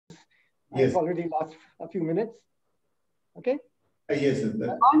Yes. I've already lost a few minutes. Okay? Yes,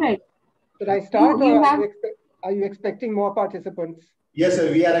 sir. All right. Should I start or are you expecting more participants? Yes,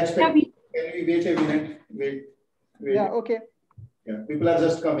 sir. We are expecting. Can we wait a minute? Wait. Yeah, okay. Yeah, people are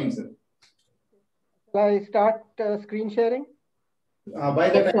just coming, sir. Shall I start screen sharing? By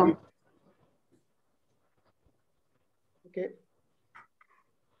that time. Okay.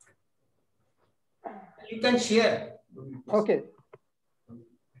 You can share. Okay.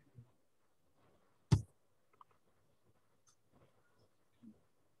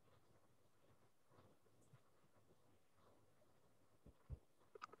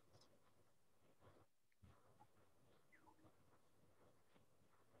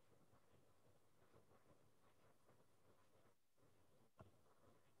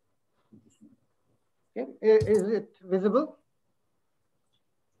 Okay. Is it visible?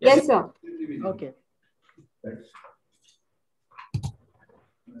 Yes, sir. Okay.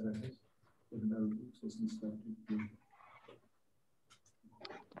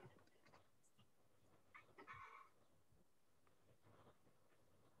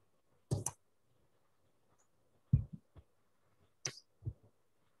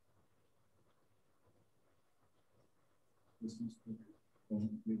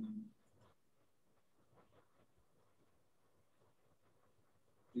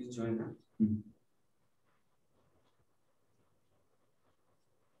 Please join.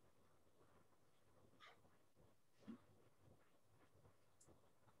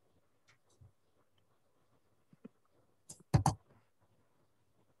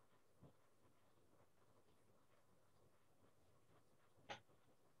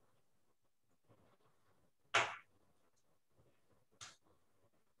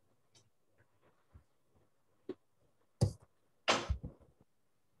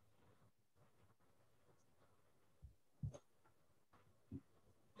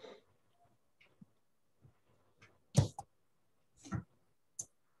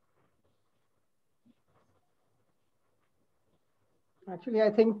 Actually, I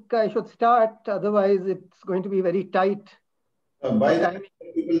think I should start. Otherwise, it's going to be very tight. By the time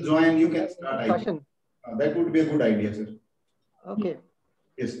people join, you can start. Discussion. That would be a good idea, sir. Okay.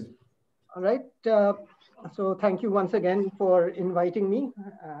 Yes, sir. All right. So thank you once again for inviting me.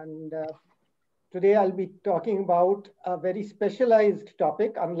 And today I'll be talking about a very specialized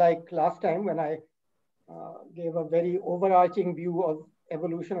topic, unlike last time when I gave a very overarching view of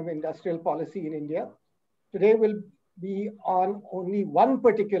evolution of industrial policy in India. Today will be on only one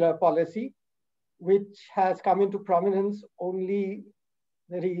particular policy, which has come into prominence only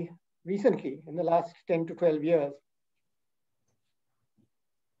very recently in the last 10 to 12 years.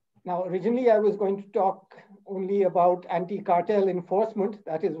 Now, originally I was going to talk only about anti-cartel enforcement.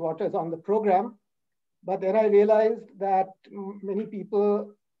 That is what is on the program. But then I realized that many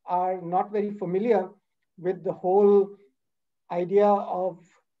people are not very familiar with the whole idea of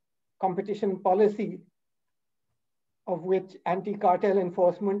competition policy, of which anti-cartel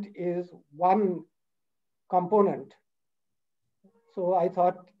enforcement is one component. So I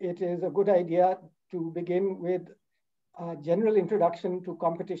thought it is a good idea to begin with a general introduction to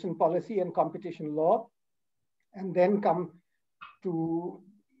competition policy and competition law, and then come to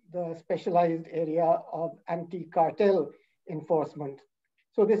the specialized area of anti-cartel enforcement.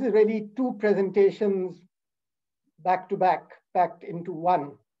 So this is really two presentations back to back, packed into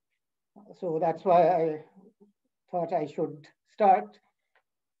one. So that's why I thought I should start.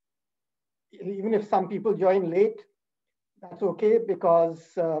 Even if some people join late, that's okay,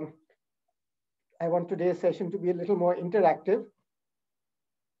 because I want today's session to be a little more interactive.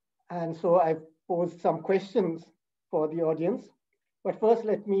 And so I've posed some questions for the audience. But first,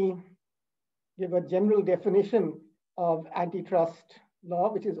 let me give a general definition of antitrust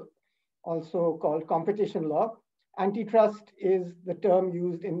law, which is also called competition law. Antitrust is the term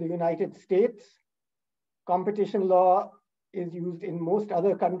used in the United States. Competition law is used in most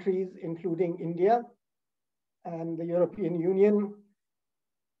other countries, including India and the European Union.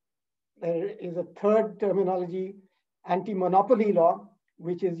 There is a third terminology, anti-monopoly law,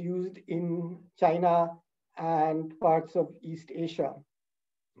 which is used in China and parts of East Asia.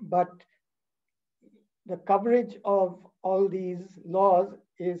 But the coverage of all these laws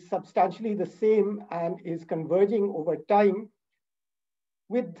is substantially the same and is converging over time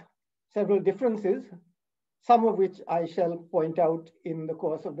with several differences, some of which I shall point out in the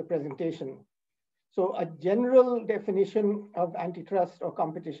course of the presentation. So a general definition of antitrust or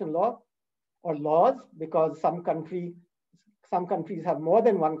competition law, or laws, because some countries have more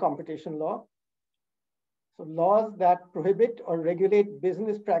than one competition law. So laws that prohibit or regulate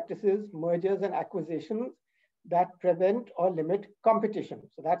business practices, mergers and acquisitions that prevent or limit competition.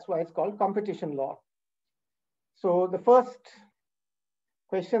 So that's why it's called competition law. So the first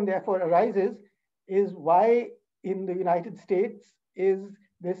question therefore arises is why in the United States is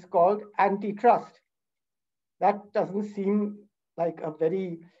this called antitrust? That doesn't seem like a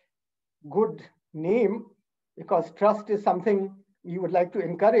very good name because trust is something we would like to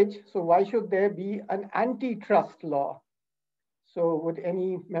encourage. So why should there be an antitrust law? So would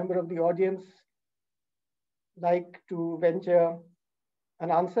any member of the audience like to venture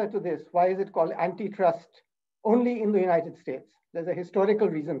an answer to this? Why is it called antitrust only in the United States? There's a historical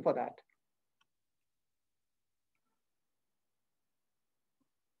reason for that.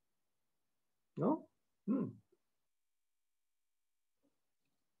 No?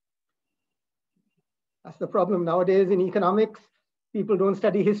 That's the problem nowadays in economics. People don't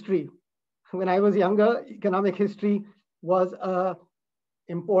study history. When I was younger, economic history was an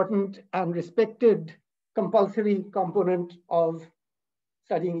important and respected compulsory component of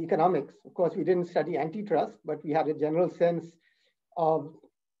studying economics. Of course, we didn't study antitrust, but we had a general sense of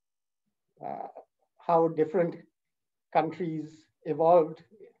how different countries evolved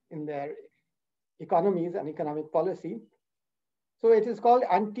in their economies and economic policy. So it is called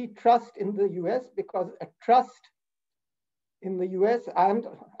antitrust in the US because a trust in the US and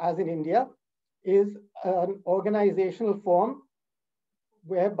as in India is an organizational form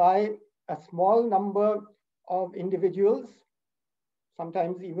whereby a small number of individuals,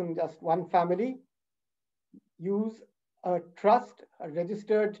 sometimes even just one family, use a trust, a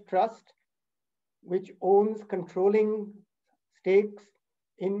registered trust, which owns controlling stakes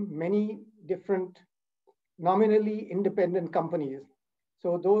in many different nominally independent companies.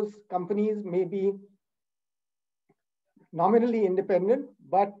 So those companies may be nominally independent,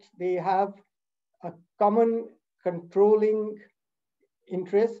 but they have a common controlling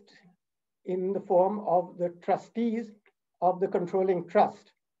interest in the form of the trustees of the controlling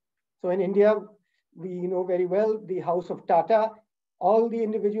trust. So in India, we know very well the House of Tata, all the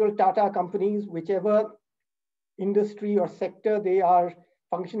individual Tata companies, whichever industry or sector they are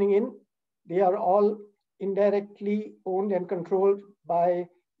functioning in, they are all indirectly owned and controlled by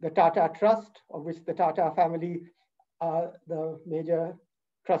the Tata Trust, of which the Tata family are the major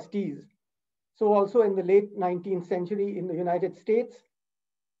trustees. So also in the late 19th century in the United States,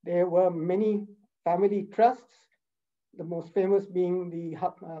 there were many family trusts, the most famous being the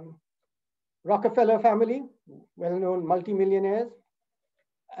Rockefeller family, well-known multimillionaires,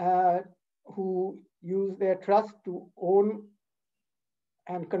 who use their trust to own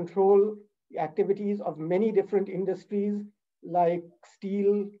and control the activities of many different industries like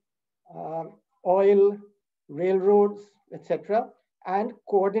steel, oil, railroads, etc., and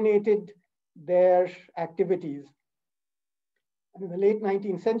coordinated their activities. And in the late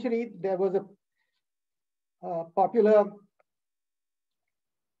 19th century, there was a popular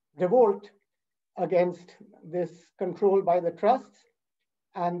revolt against this control by the trusts,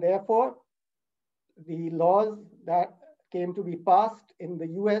 and therefore the laws that came to be passed in the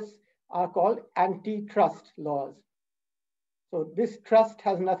US are called antitrust laws. So this trust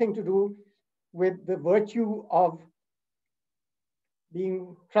has nothing to do with the virtue of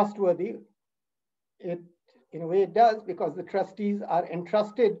being trustworthy. It, in a way, it does because the trustees are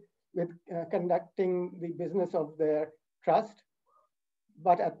entrusted with conducting the business of their trust.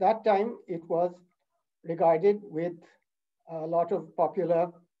 But at that time, it was regarded with a lot of popular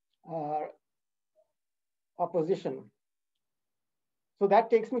opposition. So that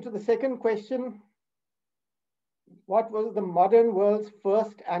takes me to the second question. What was the modern world's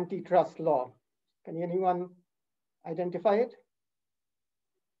first antitrust law? Can anyone identify it?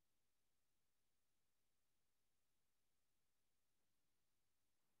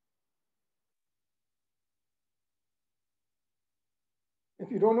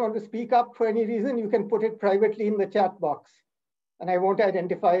 If you don't want to speak up for any reason, you can put it privately in the chat box, and I won't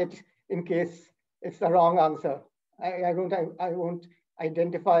identify it in case it's the wrong answer. I won't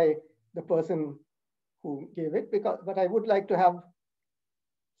identify the person who gave it, but I would like to have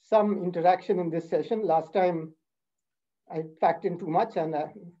some interaction in this session. Last time I packed in too much and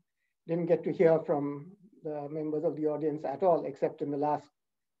I didn't get to hear from the members of the audience at all, except in the last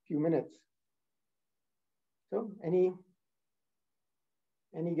few minutes. So any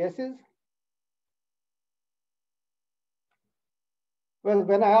guesses? Well,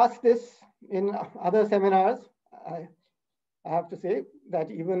 when I ask this in other seminars, I have to say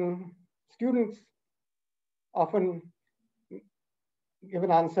that even students often give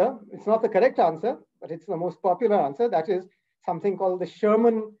an answer. It's not the correct answer, but it's the most popular answer. That is something called the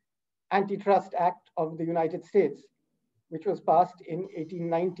Sherman Antitrust Act of the United States, which was passed in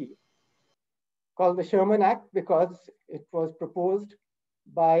 1890. Of called the Sherman Act because it was proposed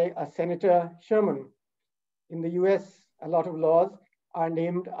by a Senator Sherman. In the US, a lot of laws are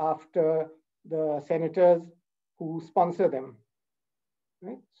named after the senators who sponsor them.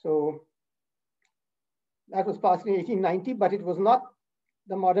 Right? So that was passed in 1890, but it was not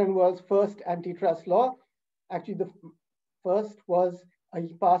the modern world's first antitrust law. Actually, the first was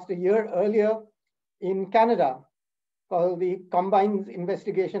passed a year earlier in Canada, called the Combines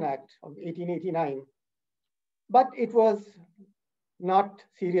Investigation Act of 1889. But it was not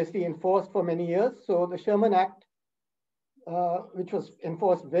seriously enforced for many years. So the Sherman Act, which was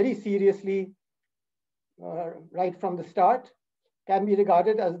enforced very seriously right from the start, can be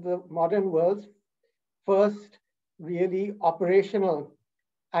regarded as the modern world's first really operational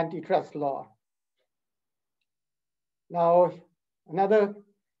antitrust law. Now, another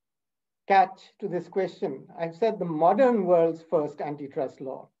catch to this question. I've said the modern world's first antitrust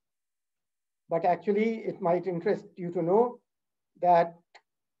law, but actually it might interest you to know that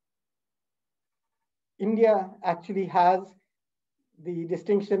India actually has the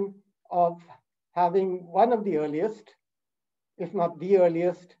distinction of having one of the earliest, if not the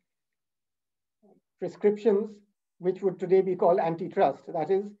earliest, prescriptions which would today be called antitrust. That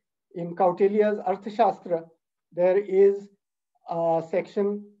is, in Kautilya's Arthashastra, there is a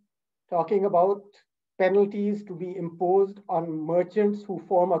section talking about penalties to be imposed on merchants who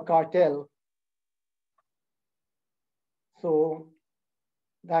form a cartel. So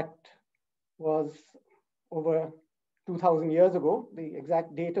that was over 2,000 years ago. The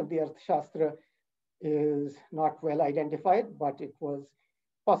exact date of the Arthashastra is not well identified, but it was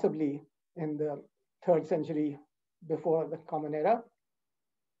possibly in the 3rd century before the Common Era.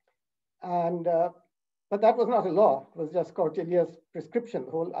 And but that was not a law. It was just Kautilya's prescription.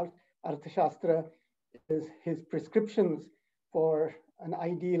 The whole Arthashastra is his prescriptions for an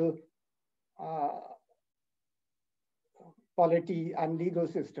ideal polity and legal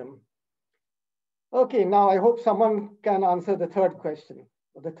system. Okay, now I hope someone can answer the third question,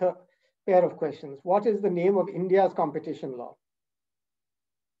 or the third pair of questions. What is the name of India's competition law?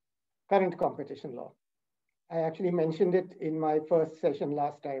 Current competition law. I actually mentioned it in my first session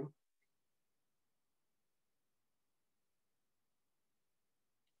last time.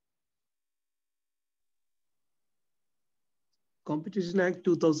 Competition Act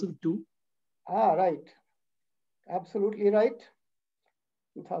 2002. Ah, right. Absolutely right.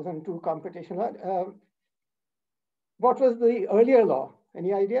 2002 competition law. What was the earlier law?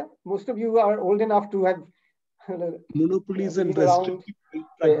 Any idea? Most of you are old enough to have Monopolies and around restrictive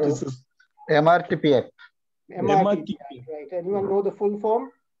practices. MRTP Act. MRTP Act, right? Anyone know the full form?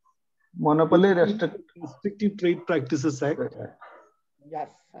 Monopoly Restrictive Trade Practices Act. Yes.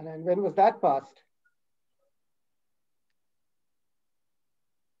 And then when was that passed?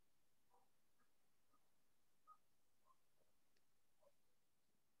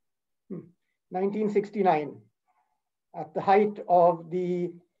 Hmm. 1969, at the height of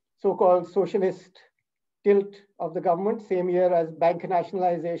the so-called socialist tilt of the government, same year as bank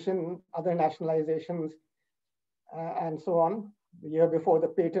nationalization, other nationalizations, and so on, the year before the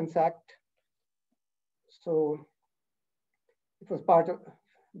Patents Act. So it was part of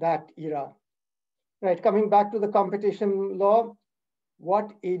that era. Right, coming back to the competition law,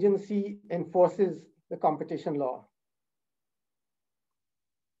 what agency enforces the competition law?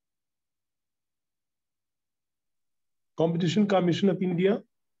 Competition Commission of India.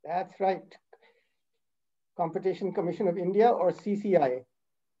 That's right. Competition Commission of India, or CCI.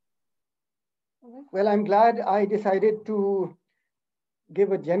 Well, I'm glad I decided to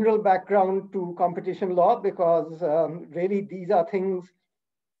give a general background to competition law because really these are things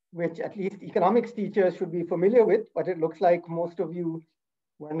which at least economics teachers should be familiar with, but it looks like most of you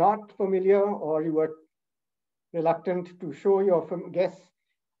were not familiar or you were reluctant to show your guess,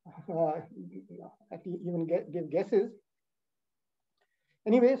 even give guesses.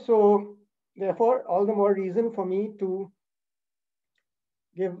 Anyway, so therefore, all the more reason for me to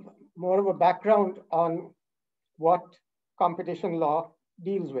give more of a background on what competition law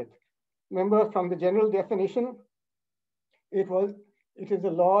deals with. Remember, from the general definition, it is a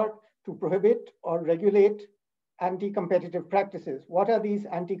law to prohibit or regulate anti-competitive practices. What are these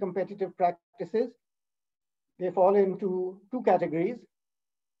anti-competitive practices? They fall into two categories.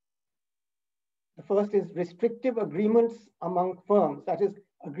 The first is restrictive agreements among firms, that is,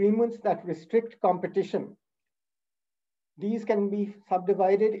 agreements that restrict competition. These can be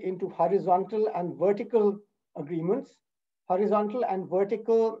subdivided into horizontal and vertical agreements. Horizontal and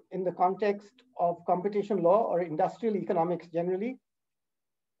vertical in the context of competition law or industrial economics generally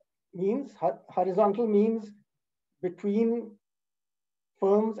means, horizontal means between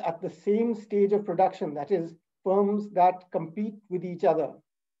firms at the same stage of production, that is, firms that compete with each other.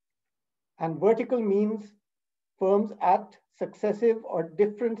 And vertical means firms at successive or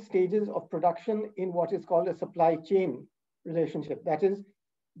different stages of production in what is called a supply chain relationship. That is,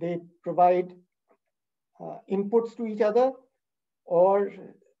 they provide inputs to each other, or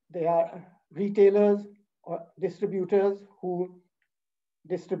they are retailers or distributors who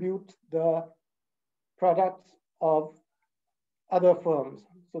distribute the products of other firms.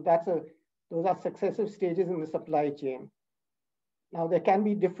 So those are successive stages in the supply chain. Now, there can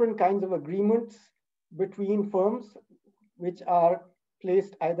be different kinds of agreements between firms which are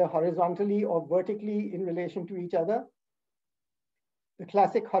placed either horizontally or vertically in relation to each other. The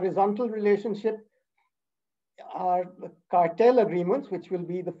classic horizontal relationship are the cartel agreements, which will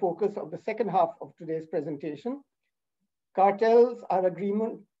be the focus of the second half of today's presentation. Cartels are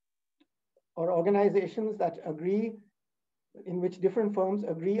agreements or organizations that agree, in which different firms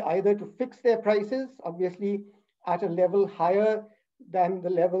agree either to fix their prices, obviously at a level higher than the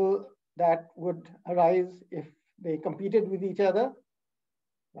level that would arise if they competed with each other.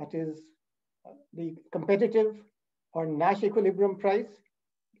 That is the competitive or Nash equilibrium price.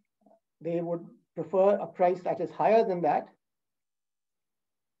 They would prefer a price that is higher than that,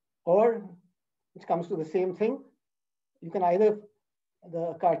 or which comes to the same thing. You can either,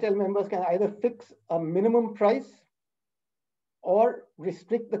 the cartel members can either fix a minimum price or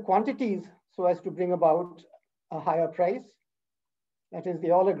restrict the quantities so as to bring about a higher price. That is,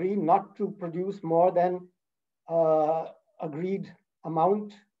 they all agree not to produce more than agreed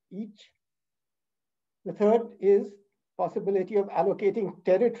amount each. The third is possibility of allocating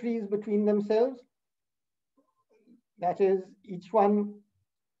territories between themselves. That is, each one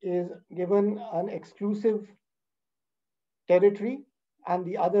is given an exclusive territory and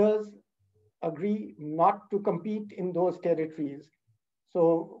the others agree not to compete in those territories.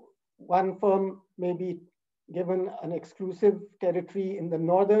 So one firm may be given an exclusive territory in the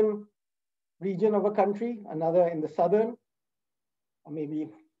northern region of a country, another in the southern, or maybe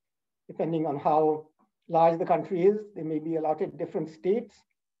depending on how large the country is, they may be allotted different states.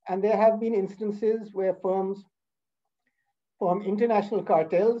 And there have been instances where firms form international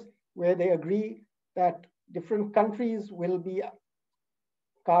cartels where they agree that different countries will be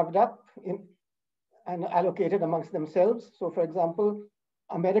carved up and allocated amongst themselves. So for example,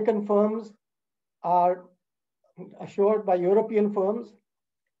 American firms are assured by European firms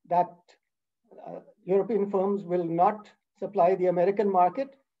that European firms will not supply the American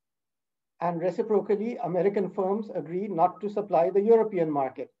market, and reciprocally, American firms agree not to supply the European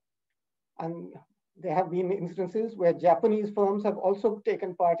market. And there have been instances where Japanese firms have also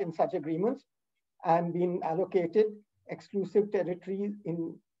taken part in such agreements and been allocated exclusive territories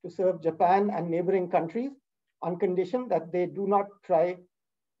to serve Japan and neighboring countries on condition that they do not try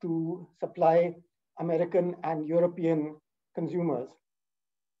to supply American and European consumers.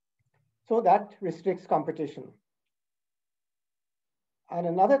 So that restricts competition. And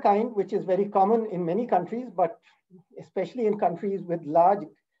another kind, which is very common in many countries, but especially in countries with large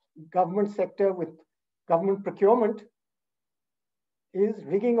government sector, with government procurement, is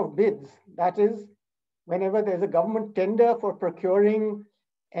rigging of bids. That is, whenever there's a government tender for procuring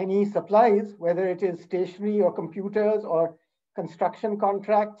any supplies, whether it is stationery or computers or construction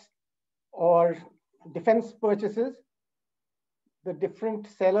contracts or defense purchases, the different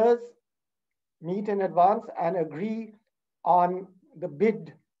sellers meet in advance and agree on the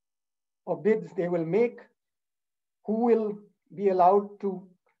bid or bids they will make, who will be allowed to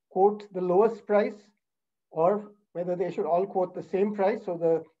quote the lowest price, or whether they should all quote the same price so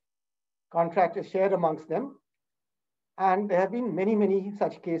the contract is shared amongst them. And there have been many, many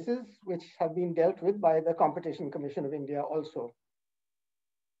such cases which have been dealt with by the Competition Commission of India also.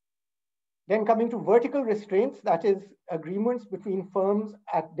 Then coming to vertical restraints, that is agreements between firms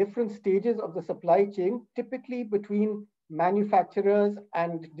at different stages of the supply chain, typically between manufacturers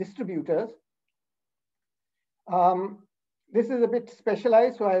and distributors. This is a bit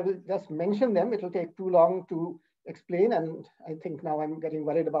specialized, so I will just mention them. It will take too long to explain, and I think now I'm getting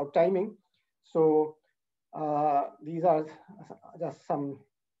worried about timing. So these are just some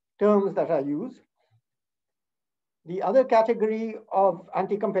terms that I use. The other category of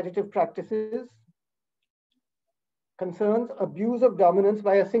anti-competitive practices concerns abuse of dominance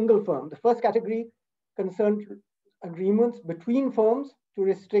by a single firm. The first category concerns agreements between firms to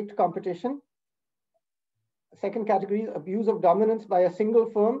restrict competition. The second category is abuse of dominance by a single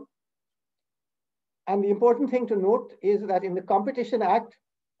firm. And the important thing to note is that in the Competition Act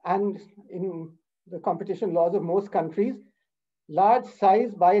and in the competition laws of most countries, large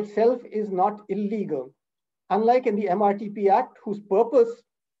size by itself is not illegal. unlike in the MRTP Act, whose purpose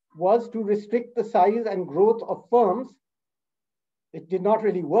was to restrict the size and growth of firms, it did not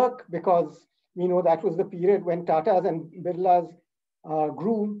really work because we know that was the period when Tatas and Birlas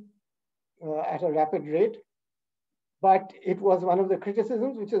grew at a rapid rate. But it was one of the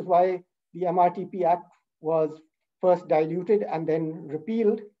criticisms, which is why the MRTP Act was first diluted and then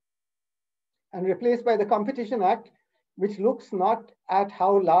repealed and replaced by the Competition Act, which looks not at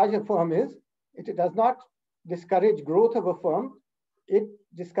how large a firm is. It does not discourage growth of a firm. It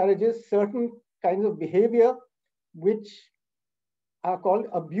discourages certain kinds of behavior which are called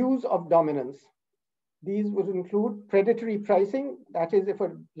abuse of dominance. These would include predatory pricing. That is, if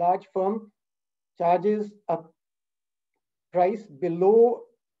a large firm charges a price below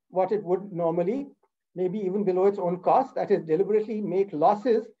what it would normally, maybe even below its own cost, that is, deliberately make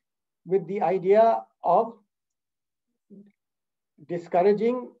losses with the idea of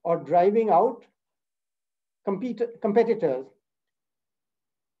discouraging or driving out competitors.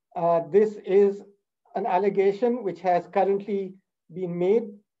 This is an allegation which has currently been made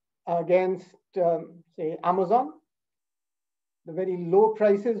against, say, Amazon. The very low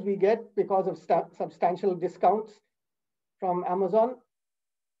prices we get because of substantial discounts from Amazon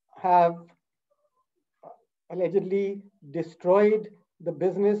have allegedly destroyed the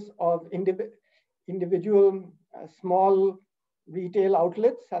business of individual small retail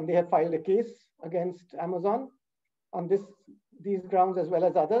outlets, and they have filed a case against Amazon on these grounds as well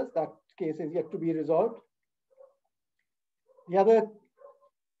as others. That case is yet to be resolved. The other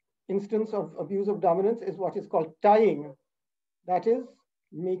instance of abuse of dominance is what is called tying. That is,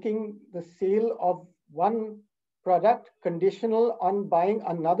 making the sale of one product conditional on buying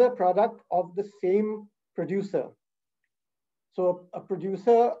another product of the same producer. So a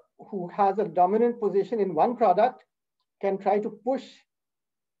producer who has a dominant position in one product can try to push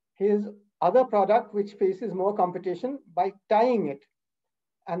his other product, which faces more competition, by tying it.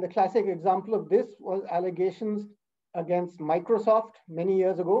 And the classic example of this was allegations against Microsoft many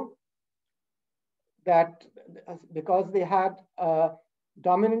years ago, that because they had a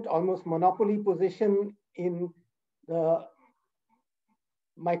dominant, almost monopoly position in the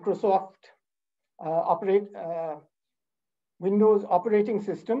Microsoft Windows operating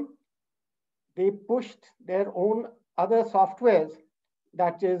system, they pushed their own other softwares,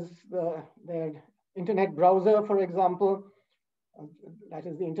 that is their internet browser, for example, that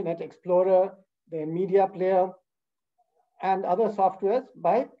is the Internet Explorer, their media player, and other softwares,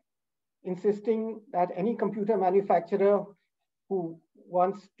 by insisting that any computer manufacturer who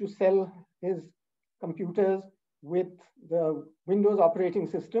wants to sell his computers with the Windows operating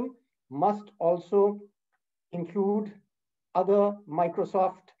system must also include other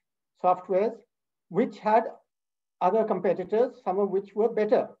Microsoft softwares, which had other competitors, some of which were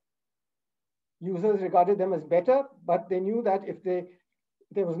better. Users regarded them as better, but they knew that if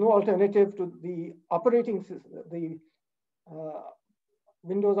there was no alternative to the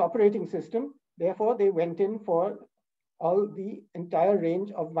Windows operating system, therefore they went in for the entire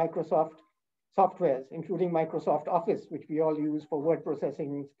range of Microsoft softwares, including Microsoft Office, which we all use for word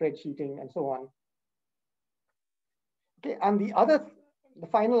processing, spreadsheeting, and so on. Okay, and the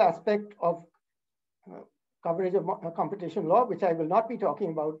final aspect of coverage of competition law, which I will not be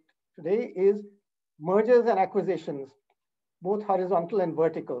talking about today, is mergers and acquisitions, both horizontal and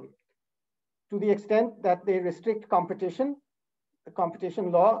vertical. To the extent that they restrict competition, the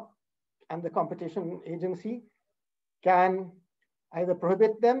competition law and the competition agency can either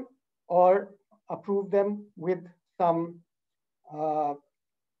prohibit them or approve them with some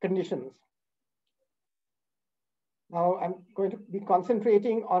conditions. Now I'm going to be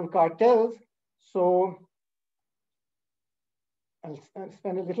concentrating on cartels, so I'll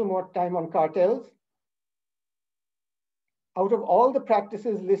spend a little more time on cartels. Out of all the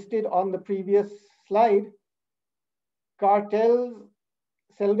practices listed on the previous slide, cartels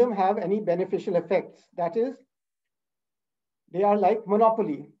seldom have any beneficial effects. That is, they are like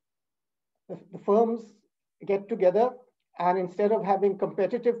monopoly. The firms get together, and instead of having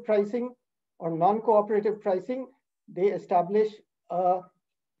competitive pricing or non-cooperative pricing, they establish a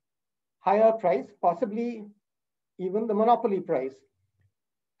higher price, possibly even the monopoly price.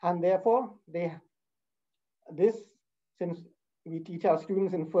 And therefore, since we teach our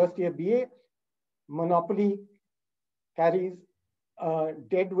students in first year BA, monopoly carries a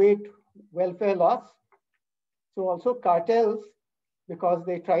deadweight welfare loss. So also cartels, because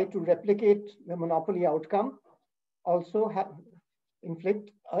they try to replicate the monopoly outcome, also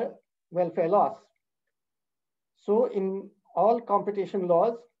inflict a welfare loss. So in all competition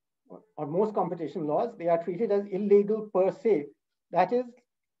laws, or most competition laws, they are treated as illegal per se. That is,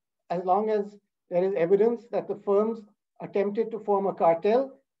 as long as there is evidence that the firms attempted to form a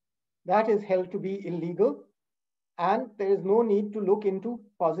cartel, that is held to be illegal, and there is no need to look into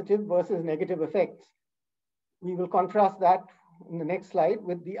positive versus negative effects. We will contrast that in the next slide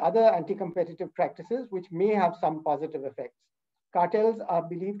with the other anti-competitive practices, which may have some positive effects. Cartels are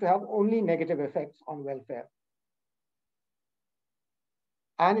believed to have only negative effects on welfare.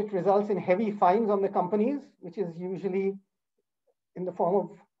 And it results in heavy fines on the companies, which is usually in the form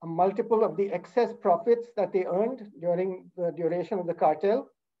of a multiple of the excess profits that they earned during the duration of the cartel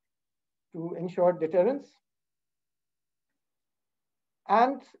to ensure deterrence.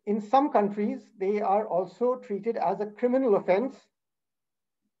 And in some countries, they are also treated as a criminal offense.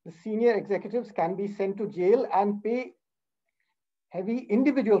 The senior executives can be sent to jail and pay heavy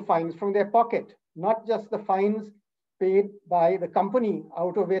individual fines from their pocket, not just the fines paid by the company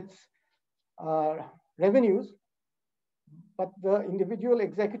out of its revenues, but the individual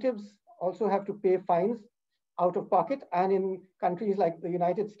executives also have to pay fines out of pocket. And in countries like the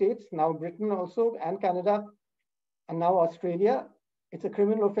United States, now Britain also, and Canada, and now Australia, it's a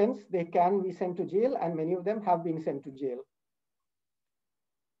criminal offense. They can be sent to jail, and many of them have been sent to jail.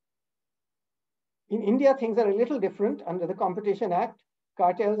 In India, things are a little different. Under the Competition Act,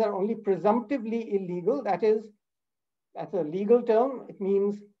 cartels are only presumptively illegal. That's a legal term. It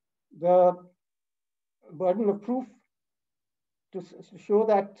means the burden of proof to show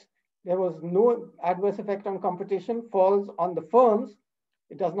that there was no adverse effect on competition falls on the firms.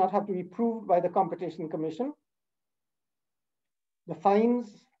 It does not have to be proved by the Competition Commission. The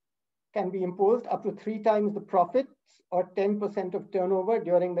fines can be imposed up to 3 times the profits or 10% of turnover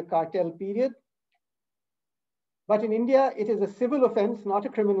during the cartel period. But in India, it is a civil offense, not a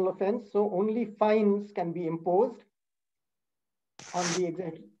criminal offense, so only fines can be imposed on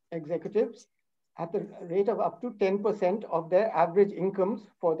the executives at the rate of up to 10% of their average incomes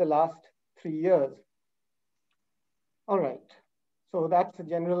for the last 3 years. All right, so that's a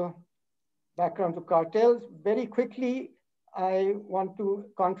general background to cartels. Very quickly, I want to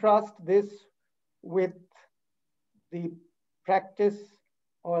contrast this with the practice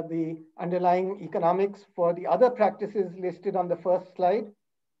or the underlying economics for the other practices listed on the first slide.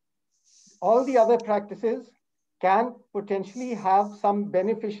 All the other practices can potentially have some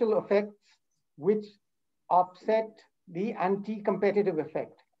beneficial effects which offset the anti-competitive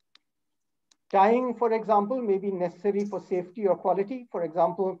effect. Tying, for example, may be necessary for safety or quality. For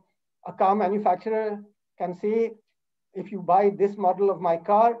example, a car manufacturer can say, if you buy this model of my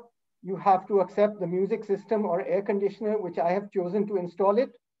car, you have to accept the music system or air conditioner, which I have chosen to install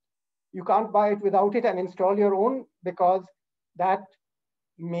it. You can't buy it without it and install your own, because that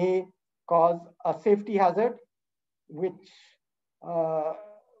may cause a safety hazard, which, for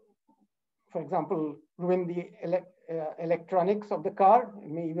example, ruin the electronics of the car. It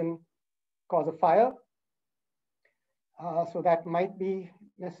may even cause a fire. So that might be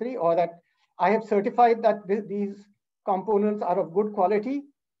necessary, or that I have certified that these components are of good quality.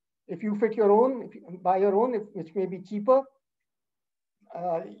 If you fit your own, if you buy your own, which may be cheaper,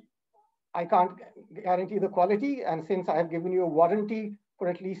 I can't guarantee the quality. And since I have given you a warranty for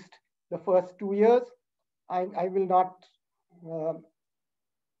at least the first 2 years, I will not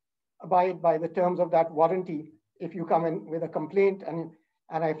abide by the terms of that warranty if you come in with a complaint and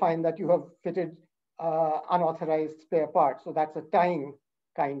I find that you have fitted unauthorized spare parts. So that's a tying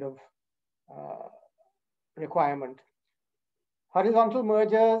kind of requirement. Horizontal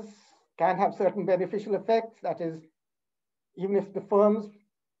mergers can have certain beneficial effects. That is, even if the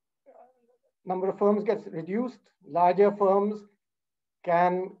number of firms gets reduced, larger firms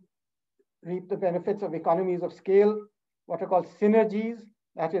can reap the benefits of economies of scale, what are called synergies,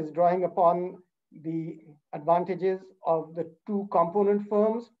 that is drawing upon the advantages of the 2 component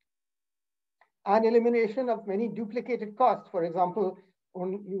firms, and elimination of many duplicated costs. For example,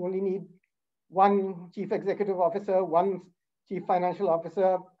 you only need 1 chief executive officer, 1 chief financial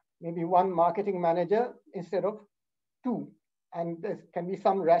officer, maybe 1 marketing manager instead of 2. And there can be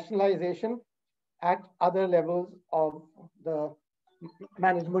some rationalization at other levels of the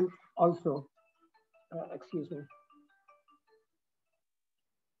management also. Excuse me.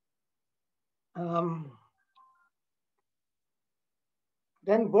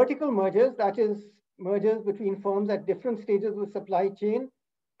 Then vertical mergers, that is mergers between firms at different stages of the supply chain,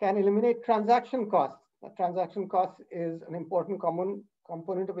 can eliminate transaction costs. Transaction costs is an important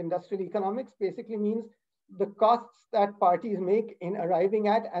component of industrial economics. Basically means the costs that parties make in arriving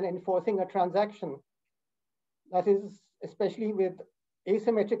at and enforcing a transaction. That is especially with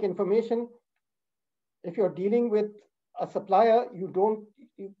asymmetric information. If you're dealing with a supplier, you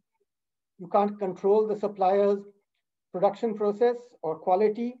can't control the supplier's production process or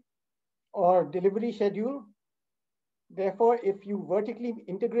quality or delivery schedule. Therefore, if you vertically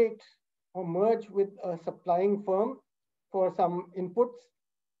integrate or merge with a supplying firm for some inputs,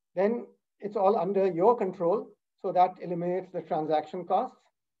 then it's all under your control. So that eliminates the transaction costs.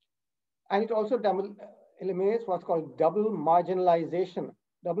 And it also eliminates what's called double marginalization.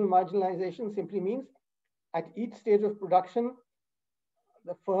 Double marginalization simply means at each stage of production,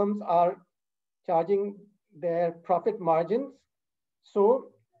 the firms are charging their profit margins.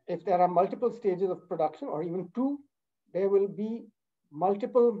 So if there are multiple stages of production or even two, there will be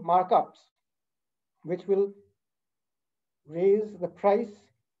multiple markups, which will raise the price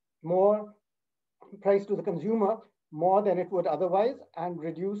to the consumer more than it would otherwise, and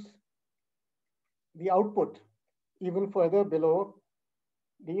reduce the output even further below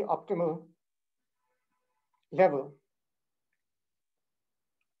the optimal level.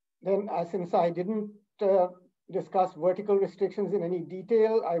 Then, since I didn't discuss vertical restrictions in any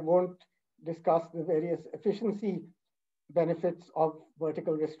detail, I won't discuss the various efficiency benefits of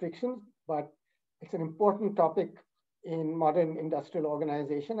vertical restrictions, but it's an important topic in modern industrial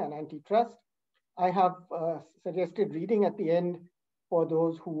organization and antitrust. I have suggested reading at the end for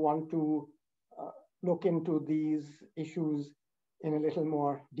those who want to look into these issues in a little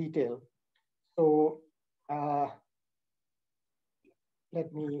more detail. So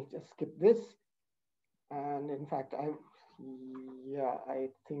let me just skip this. And in fact, I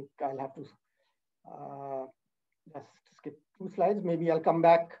think I'll have to just skip 2 slides. Maybe I'll come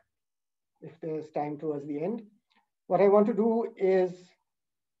back if there's time towards the end. What I want to do is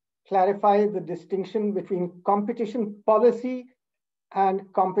clarify the distinction between competition policy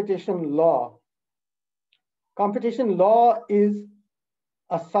and competition law. Competition law is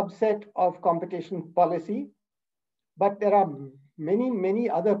a subset of competition policy, but there are many, many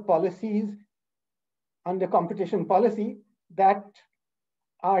other policies under competition policy that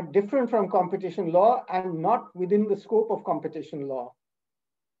are different from competition law and not within the scope of competition law.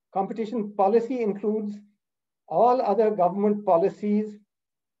 Competition policy includes all other government policies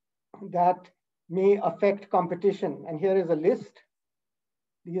that may affect competition. And here is a list.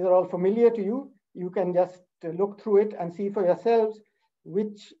 These are all familiar to you. You can just look through it and see for yourselves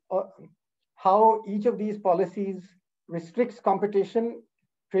how each of these policies restricts competition.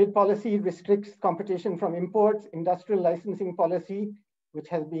 Trade policy restricts competition from imports. Industrial licensing policy, which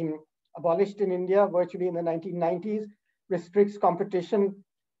has been abolished in India virtually in the 1990s, restricts competition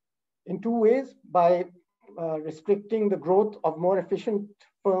in 2 ways: by restricting the growth of more efficient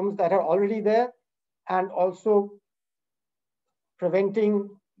firms that are already there, and also preventing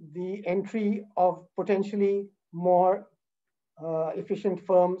the entry of potentially more efficient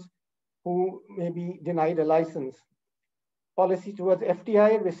firms who may be denied a license. Policy towards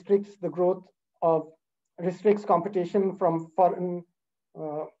FDI restricts competition from foreign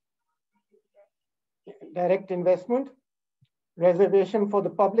direct investment. Reservation for the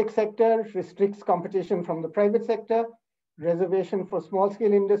public sector restricts competition from the private sector. Reservation for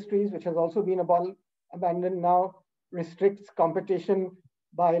small-scale industries, which has also been abandoned now, restricts competition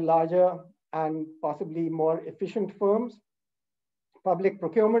by larger and possibly more efficient firms. Public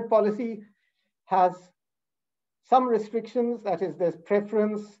procurement policy has some restrictions. That is, there's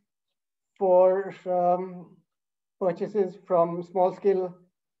preference for purchases from small-scale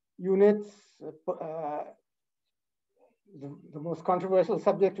units. The most controversial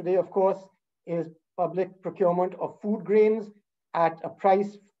subject today, of course, is public procurement of food grains at a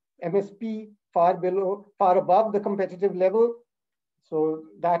price MSP far above the competitive level. So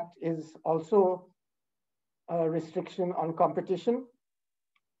that is also a restriction on competition,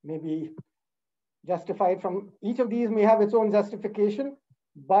 maybe justified from each of these may have its own justification,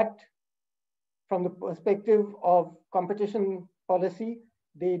 but from the perspective of competition policy,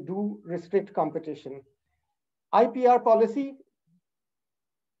 they do restrict competition. IPR policy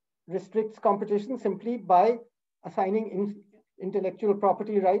restricts competition simply by assigning intellectual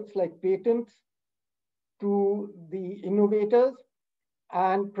property rights like patents to the innovators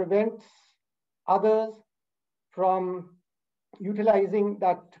and prevents others from utilizing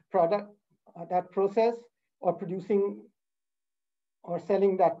that product, that process, or producing or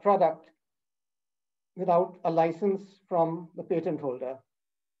selling that product without a license from the patent holder.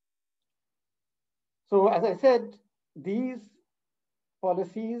 So as I said, these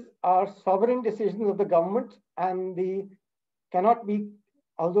policies are sovereign decisions of the government, and they cannot be,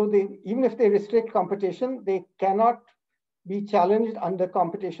 even if they restrict competition, they cannot be challenged under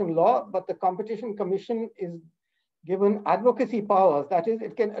competition law, but the Competition Commission is given advocacy powers. That is,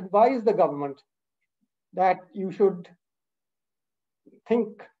 it can advise the government that you should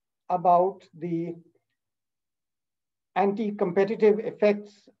think about the anti-competitive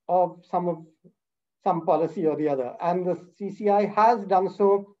effects of some policy or the other. And the CCI has done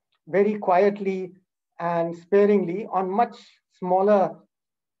so very quietly and sparingly on much smaller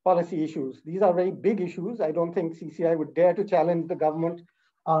policy issues. These are very big issues. I don't think CCI would dare to challenge the government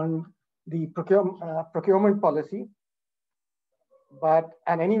on the procurement policy.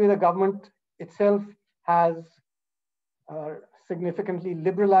 And anyway, the government itself has significantly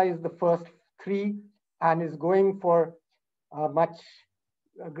liberalized the first three and is going for a much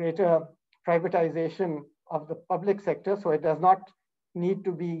greater privatization of the public sector. So it does not need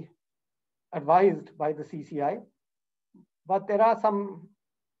to be advised by the CCI. But there are some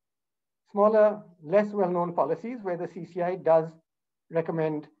smaller, less well-known policies where the CCI does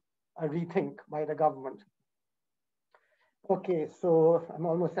recommend a rethink by the government. Okay, so I'm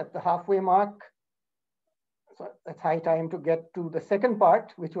almost at the halfway mark. So it's high time to get to the second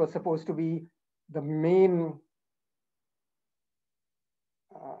part, which was supposed to be the main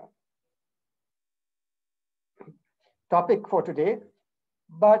topic for today.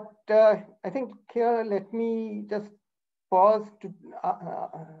 But I think here, let me just pause to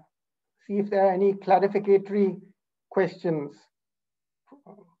see if there are any clarificatory questions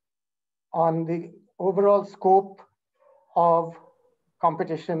on the overall scope of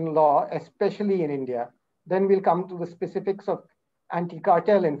competition law, especially in India. Then we'll come to the specifics of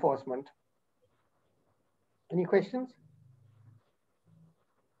anti-cartel enforcement. Any questions?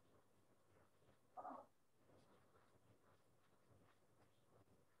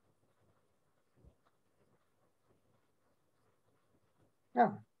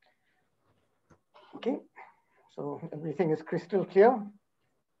 Yeah. Okay, so everything is crystal clear,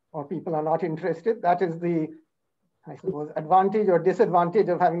 or people are not interested. That is the, I suppose, advantage or disadvantage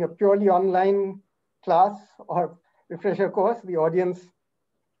of having a purely online class or refresher course. The audience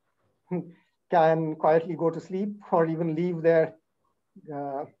can quietly go to sleep or even leave their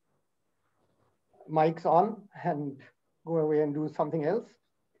mics on and go away and do something else.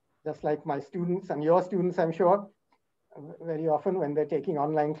 Just like my students and your students, I'm sure, very often when they're taking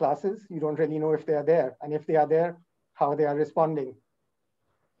online classes, you don't really know if they are there. And if they are there, how they are responding.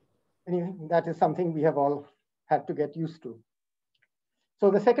 Anyway, that is something we have all had to get used to.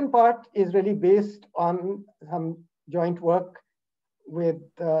 So the second part is really based on some joint work with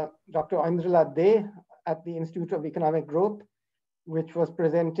Dr. Indrila Dey at the Institute of Economic Growth, which was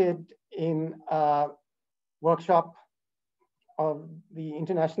presented in a workshop of the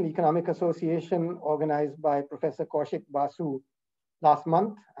International Economic Association organized by Professor Kaushik Basu last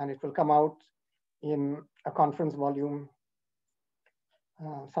month, and it will come out in a conference volume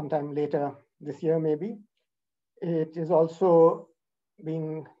sometime later this year, maybe. It is also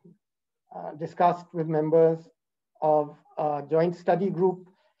being discussed with members of a joint study group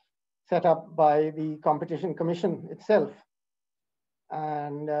set up by the Competition Commission itself.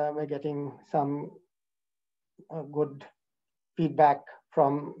 And we're getting some good feedback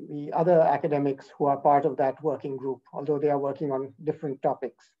from the other academics who are part of that working group, although they are working on different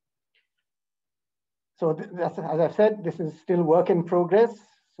topics. So as I've said, this is still work in progress.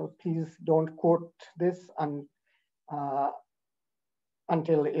 So please don't quote this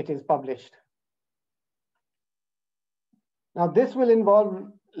until it is published. Now this will involve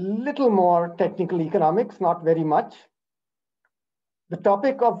little more technical economics, not very much. The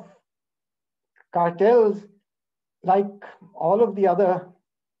topic of cartels, like all of the other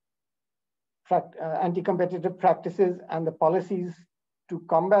anti-competitive practices and the policies to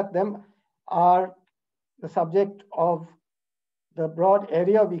combat them, are the subject of the broad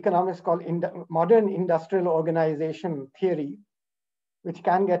area of economics called modern industrial organization theory, which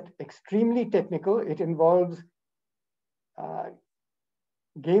can get extremely technical. It involves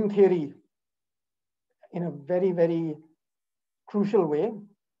game theory in a very, very crucial way.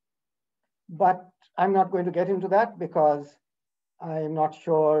 But I'm not going to get into that because I'm not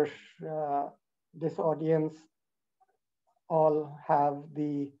sure this audience all have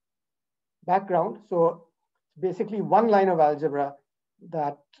the background. So basically one line of algebra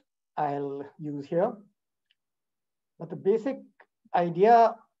that I'll use here. But the basic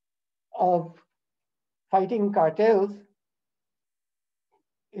idea of fighting cartels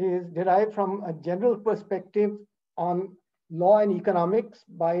is derived from a general perspective on law and economics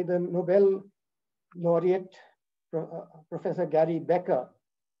by the Nobel laureate, Professor Gary Becker.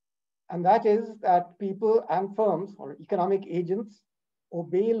 And that is that people and firms or economic agents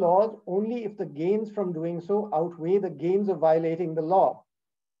obey laws only if the gains from doing so outweigh the gains of violating the law,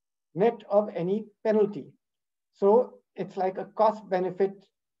 net of any penalty. So it's like a cost-benefit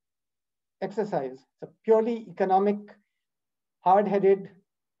exercise. It's a purely economic, hard-headed,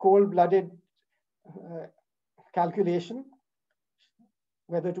 cold-blooded calculation,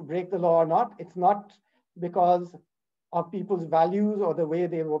 whether to break the law or not. It's not because of people's values or the way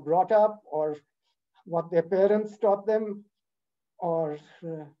they were brought up or what their parents taught them or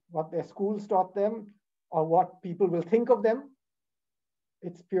what their schools taught them or what people will think of them.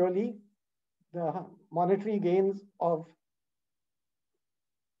 It's purely the monetary gains of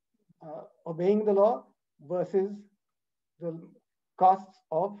obeying the law versus the costs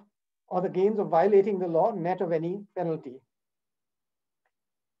of, or the gains of violating the law net of any penalty.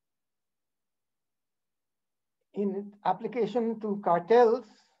 In application to cartels,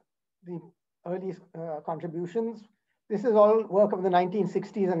 the early contributions, this is all work of the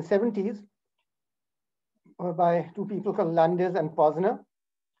 1960s and 70s by two people called Landis and Posner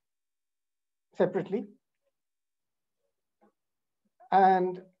separately.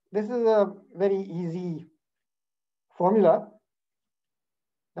 And this is a very easy formula.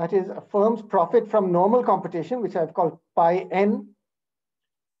 That is, a firm's profit from normal competition, which I've called pi n.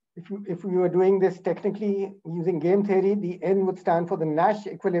 If we were doing this technically using game theory, the n would stand for the Nash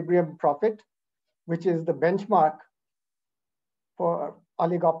equilibrium profit, which is the benchmark for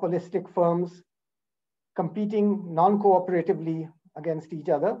oligopolistic firms competing non-cooperatively against each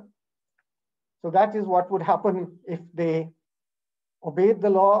other. So that is what would happen if they obeyed the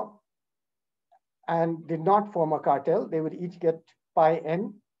law and did not form a cartel. They would each get pi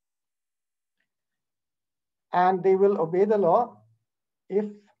n. And they will obey the law if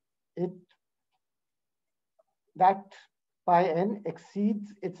that pi n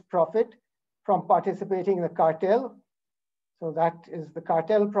exceeds its profit from participating in the cartel. So that is the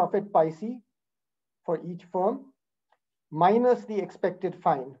cartel profit pi c for each firm minus the expected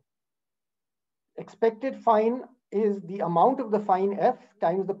fine. Expected fine is the amount of the fine F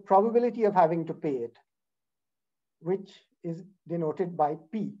times the probability of having to pay it, which is denoted by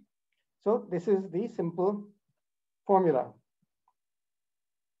P. So this is the simple formula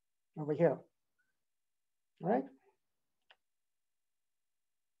over here. All right.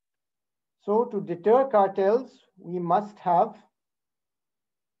 So to deter cartels, we must have,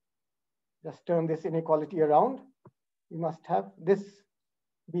 just turn this inequality around, we must have this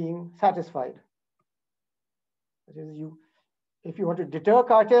being satisfied. That is, if you want to deter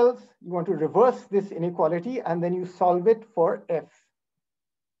cartels, you want to reverse this inequality and then you solve it for F.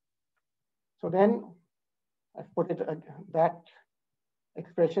 So then I've put that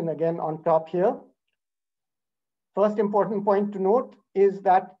expression again on top here. First important point to note is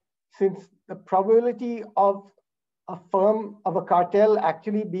that since the probability of a firm, of a cartel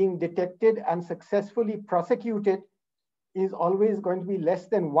actually being detected and successfully prosecuted is always going to be less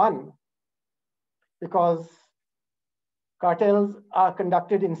than 1, because cartels are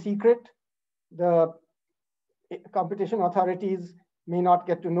conducted in secret. The competition authorities may not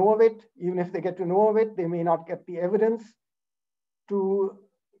get to know of it. Even if they get to know of it, they may not get the evidence to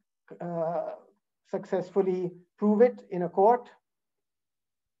successfully prove it in a court.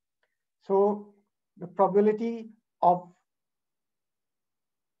 So the probability of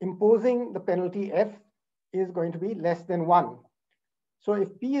imposing the penalty F is going to be less than 1. So if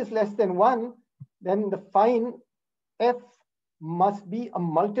P is less than 1, then the fine F must be a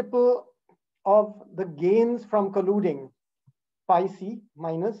multiple of the gains from colluding, pi c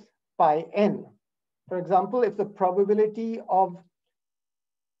minus pi n. For example, if the probability of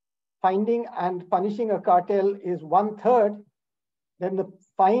finding and punishing a cartel is 1/3, then the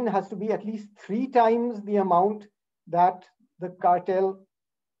fine has to be at least 3 times the amount that the cartel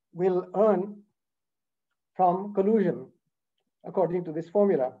will earn from collusion, according to this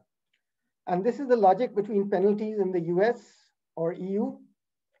formula. And this is the logic between penalties in the US or EU,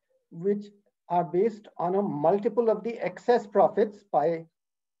 which are based on a multiple of the excess profits, pi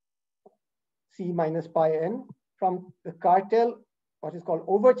c minus pi n, from the cartel, what is called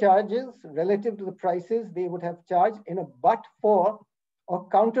overcharges relative to the prices they would have charged in a but-for or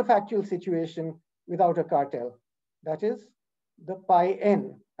counterfactual situation without a cartel. That is the pi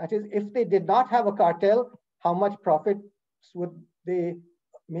n. That is, if they did not have a cartel, how much profits would they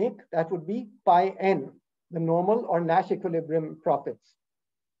make? That would be pi n, the normal or Nash equilibrium profits.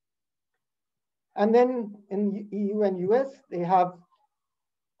 And then in EU and US, they have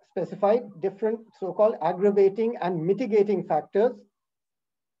specified different so-called aggravating and mitigating factors.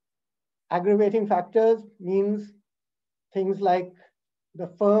 Aggravating factors means things like the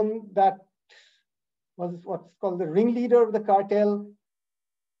firm that was what's called the ringleader of the cartel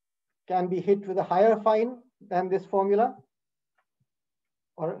can be hit with a higher fine than this formula.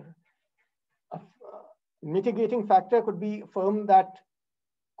 Or a mitigating factor could be a firm that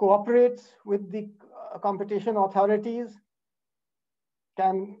cooperates with the competition authorities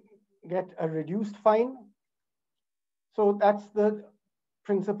can get a reduced fine. So that's the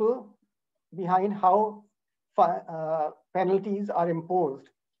principle behind how penalties are imposed.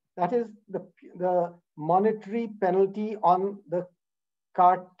 That is the monetary penalty on the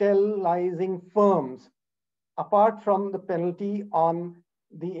cartelizing firms, apart from the penalty on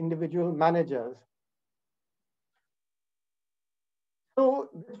the individual managers. So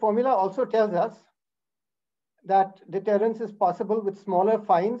this formula also tells us that deterrence is possible with smaller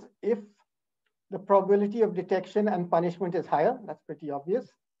fines if the probability of detection and punishment is higher. That's pretty obvious.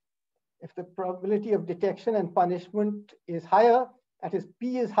 If the probability of detection and punishment is higher, that is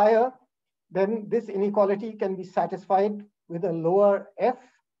P is higher, then this inequality can be satisfied with a lower F.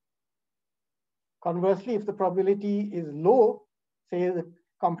 Conversely, if the probability is low, say the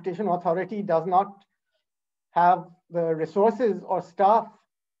competition authority does not have the resources or staff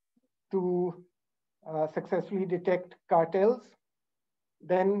to successfully detect cartels,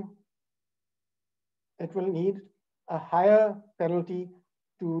 then it will need a higher penalty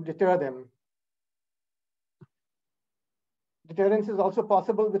to deter them. Deterrence is also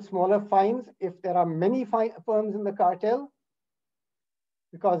possible with smaller fines if there are many firms in the cartel,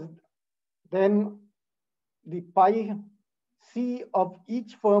 because then the pi C of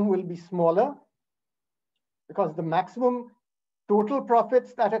each firm will be smaller, because the maximum total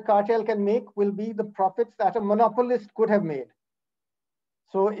profits that a cartel can make will be the profits that a monopolist could have made.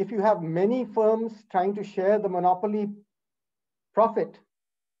 So if you have many firms trying to share the monopoly profit,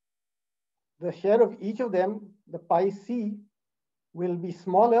 the share of each of them, the pi C, will be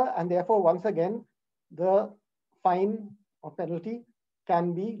smaller, and therefore, once again, the fine or penalty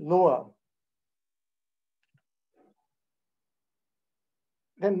can be lower.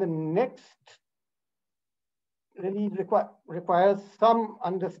 Then the next really requires some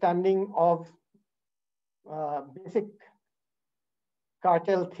understanding of basic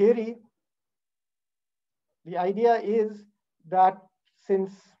cartel theory. The idea is that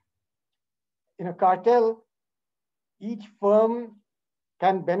since in a cartel, each firm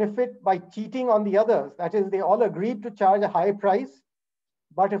can benefit by cheating on the others. That is, they all agreed to charge a high price,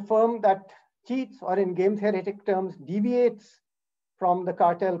 but a firm that cheats, or in game theoretic terms, deviates from the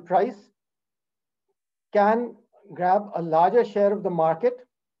cartel price, can grab a larger share of the market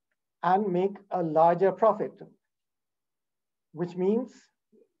and make a larger profit, which means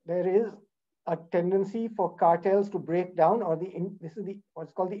there is a tendency for cartels to break down, or this is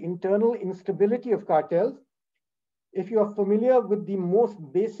what's called the internal instability of cartels. If you are familiar with the most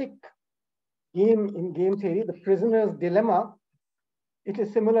basic game in game theory, the prisoner's dilemma, it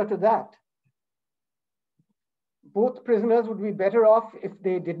is similar to that. Both prisoners would be better off if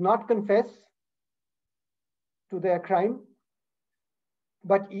they did not confess to their crime,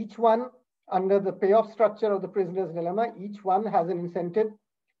 but each one, under the payoff structure of the prisoner's dilemma, each one has an incentive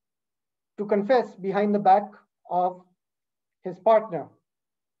to confess behind the back of his partner.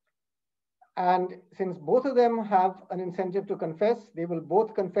 And since both of them have an incentive to confess, they will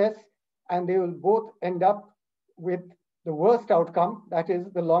both confess, and they will both end up with the worst outcome, that is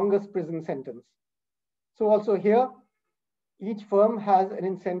the longest prison sentence. So also here, each firm has an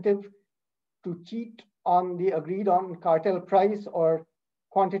incentive to cheat on the agreed on cartel price or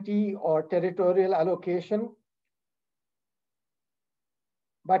quantity or territorial allocation.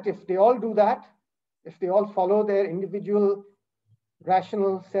 But if they all do that, if they all follow their individual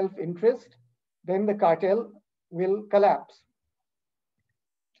rational self-interest, then the cartel will collapse.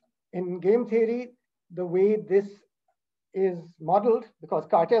 In game theory, the way this is modeled, because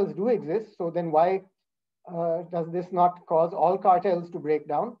cartels do exist, so then why does this not cause all cartels to break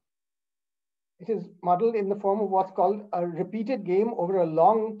down? It is modeled in the form of what's called a repeated game over a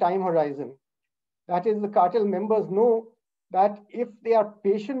long time horizon. That is, the cartel members know that if they are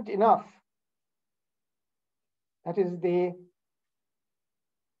patient enough, that is, they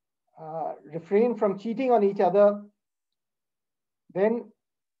refrain from cheating on each other, then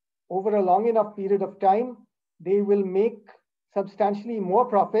over a long enough period of time, they will make substantially more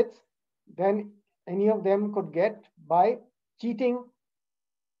profits than any of them could get by cheating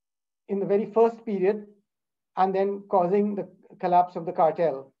in the very first period and then causing the collapse of the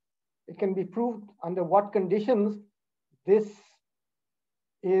cartel. It can be proved under what conditions this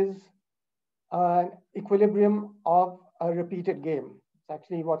is an equilibrium of a repeated game. It's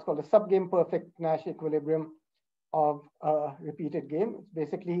actually what's called a subgame perfect Nash equilibrium of a repeated game. It's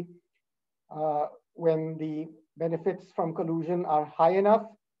basically when the benefits from collusion are high enough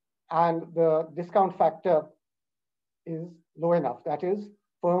and the discount factor is low enough. That is,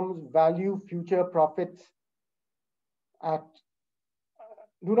 firms value future profits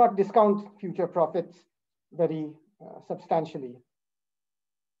do not discount future profits very substantially.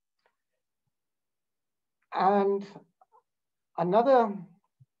 And Another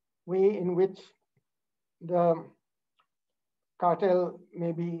way in which the cartel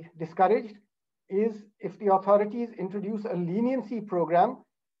may be discouraged is if the authorities introduce a leniency program,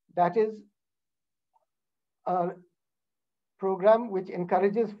 that is a program which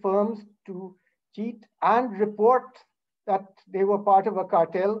encourages firms to cheat and report that they were part of a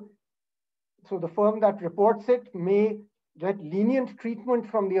cartel. So the firm that reports it may get lenient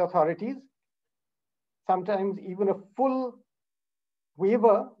treatment from the authorities, sometimes even a full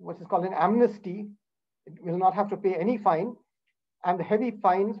waiver, which is called an amnesty. It will not have to pay any fine, and the heavy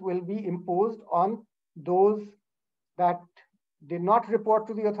fines will be imposed on those that did not report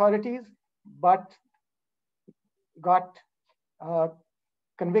to the authorities, but got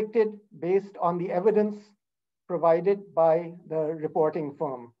convicted based on the evidence provided by the reporting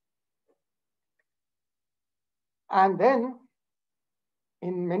firm. And then,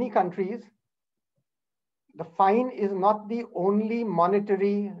 in many countries, the fine is not the only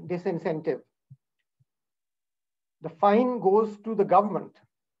monetary disincentive. The fine goes to the government.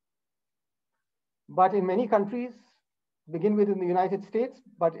 But in many countries, begin with in the United States,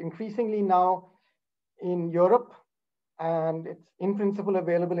 but increasingly now in Europe, and it's in principle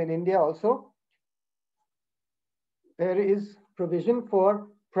available in India also, there is provision for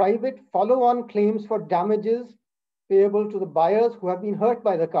private follow-on claims for damages payable to the buyers who have been hurt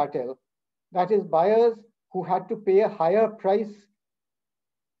by the cartel. That is, buyers who had to pay a higher price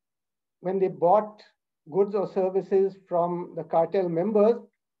when they bought goods or services from the cartel members.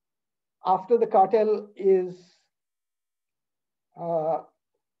 After the cartel is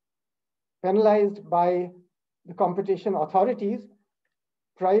penalized by the competition authorities,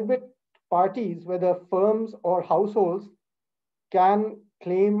 private parties, whether firms or households, can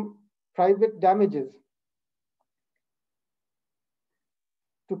claim private damages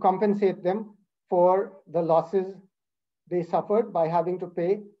to compensate them for the losses they suffered by having to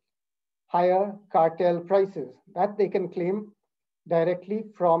pay higher cartel prices. That they can claim directly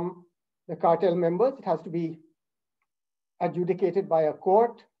from the cartel members. It has to be adjudicated by a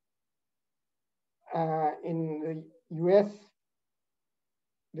court. In the US,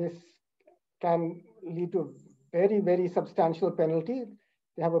 this can lead to a very, very substantial penalty.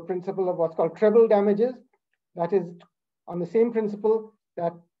 They have a principle of what's called treble damages. That is on the same principle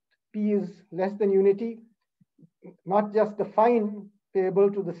that P is less than unity, not just the fine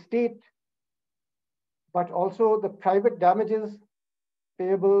payable to the state, but also the private damages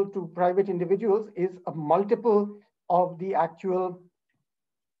payable to private individuals is a multiple of the actual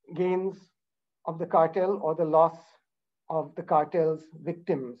gains of the cartel or the loss of the cartel's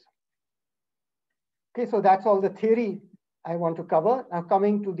victims. Okay, so that's all the theory I want to cover. Now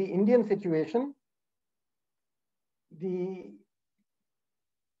coming to the Indian situation, the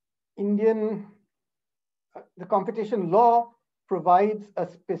competition law provides a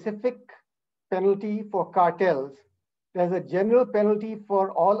specific penalty for cartels. There's a general penalty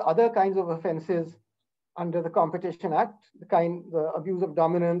for all other kinds of offenses under the Competition Act, the abuse of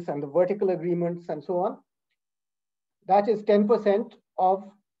dominance and the vertical agreements and so on. That is 10% of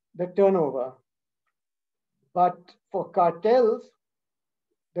the turnover. But for cartels,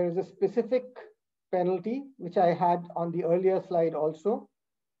 there is a specific penalty, which I had on the earlier slide also.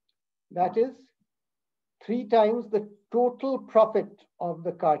 That is 3 times the total profit of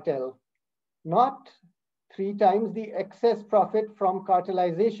the cartel, not 3 times the excess profit from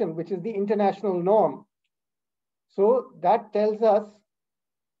cartelization, which is the international norm. So that tells us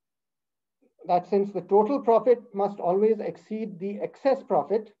that since the total profit must always exceed the excess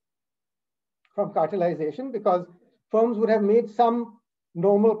profit from cartelization, because firms would have made some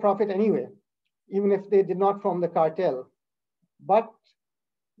normal profit anyway, even if they did not form the cartel. But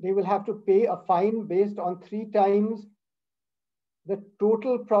they will have to pay a fine based on 3 times the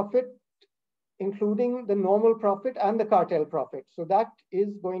total profit, including the normal profit and the cartel profit. So that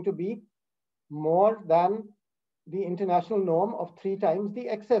is going to be more than the international norm of 3 times the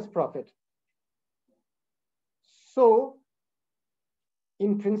excess profit. So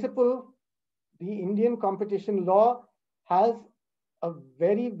in principle, the Indian competition law has a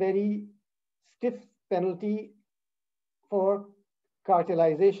very, very stiff penalty for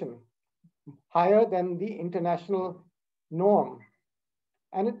cartelization, higher than the international norm.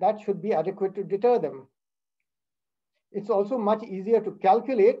 And that should be adequate to deter them. It's also much easier to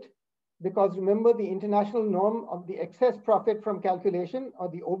calculate because remember the international norm of the excess profit from calculation or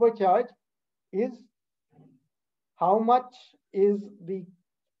the overcharge is how much is the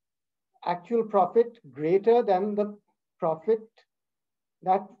actual profit greater than the profit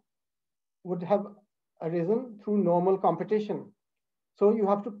that would have arisen through normal competition. So you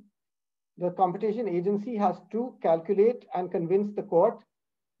have to the competition agency has to calculate and convince the court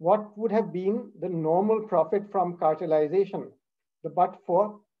what would have been the normal profit from cartelization, the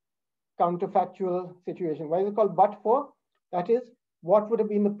but-for counterfactual situation. Why is it called but-for? That is, what would have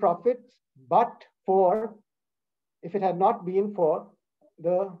been the profits but for, if it had not been for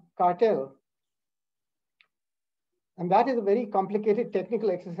the cartel. And that is a very complicated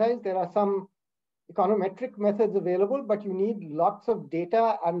technical exercise. There are some econometric methods available, but you need lots of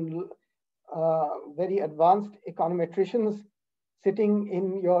data and very advanced econometricians sitting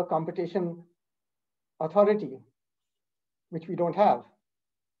in your competition authority, which we don't have.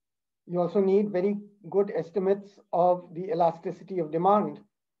 You also need very good estimates of the elasticity of demand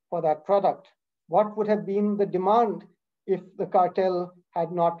for that product. What would have been the demand if the cartel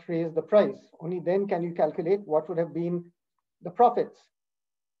had not raised the price? Only then can you calculate what would have been the profits.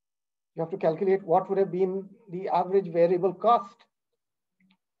 You have to calculate what would have been the average variable cost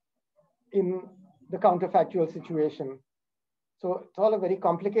in the counterfactual situation. So it's all a very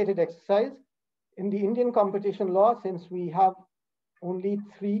complicated exercise. In the Indian competition law, since we have only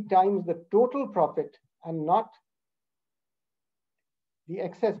 3 times the total profit and not the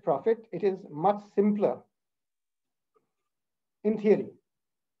excess profit, it is much simpler in theory.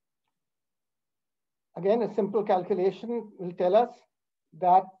 Again, a simple calculation will tell us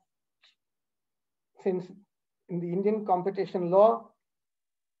that since in the Indian competition law,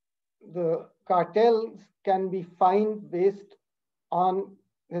 the cartels can be fined based on,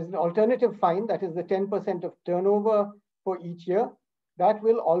 there's an alternative fine, that is the 10% of turnover for each year. That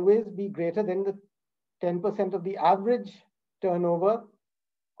will always be greater than the 10% of the average turnover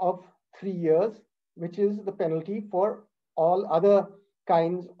of 3 years, which is the penalty for all other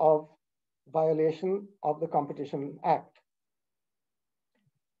kinds of violation of the Competition Act.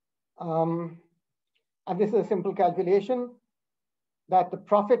 And this is a simple calculation that the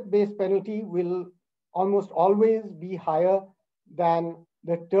profit-based penalty will almost always be higher than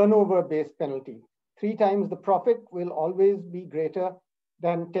the turnover-based penalty. 3 times the profit will always be greater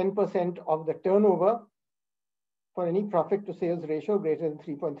than 10% of the turnover for any profit to sales ratio greater than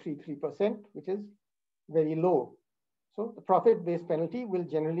 3.33%, which is very low. So the profit-based penalty will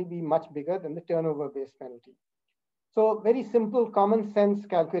generally be much bigger than the turnover-based penalty. So very simple common sense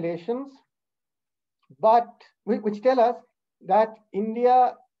calculations, but which tell us that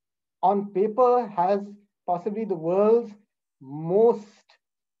India on paper has possibly the world's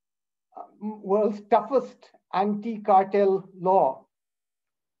toughest anti-cartel law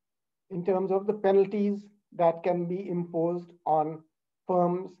in terms of the penalties that can be imposed on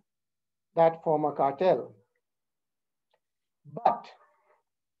firms that form a cartel. But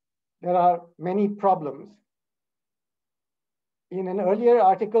there are many problems. In an earlier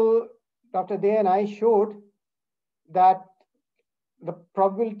article, Dr. Dey and I showed that the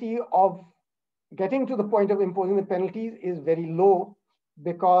probability of getting to the point of imposing the penalties is very low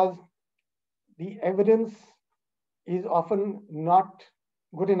because the evidence is often not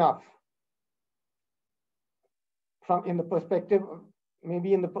good enough. In the perspective,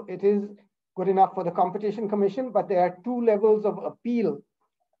 maybe it is good enough for the Competition Commission, but there are 2 levels of appeal.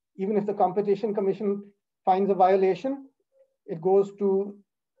 Even if the Competition Commission finds a violation, it goes to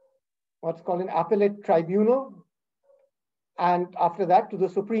what's called an appellate tribunal, and after that to the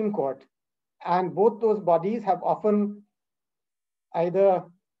Supreme Court. And both those bodies have often either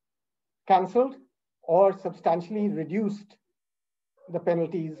cancelled or substantially reduced the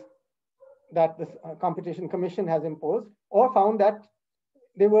penalties that the Competition Commission has imposed, or found that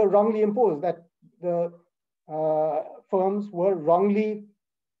they were wrongly imposed, that the firms were wrongly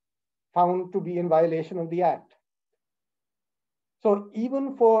found to be in violation of the Act. So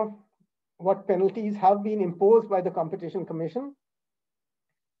even for what penalties have been imposed by the Competition Commission,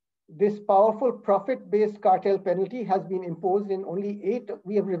 this powerful profit-based cartel penalty has been imposed in only 8.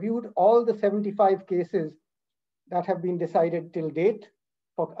 We have reviewed all the 75 cases that have been decided till date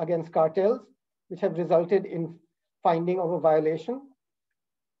against cartels, which have resulted in finding of a violation.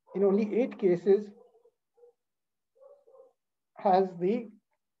 In only 8 cases has the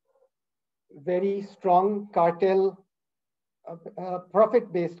very strong cartel,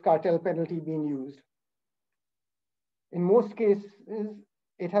 profit-based cartel penalty been used. In most cases,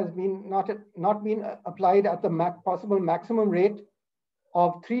 it has been not been applied at the possible maximum rate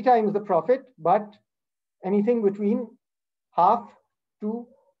of 3 times the profit, but anything between half to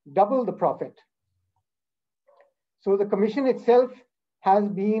double the profit. So the Commission itself has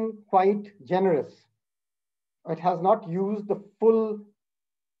been quite generous. It has not used the full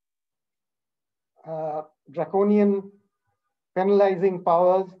draconian penalizing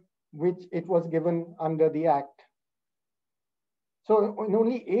powers which it was given under the Act. So in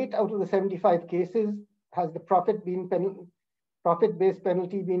only 8 out of the 75 cases has the profit-based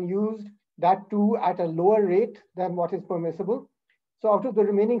penalty been used, that too at a lower rate than what is permissible. So out of the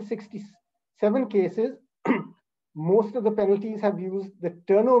remaining 67 cases, most of the penalties have used the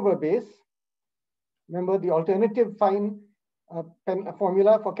turnover base. Remember, the alternative fine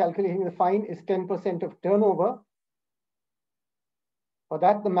formula for calculating the fine is 10% of turnover. For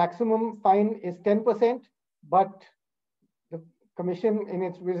that, the maximum fine is 10%, but the Commission, in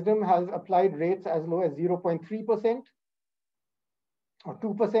its wisdom, has applied rates as low as 0.3%, or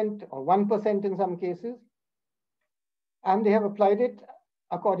 2%, or 1% in some cases. And they have applied it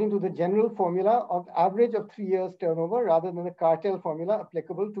according to the general formula of average of 3 years turnover rather than the cartel formula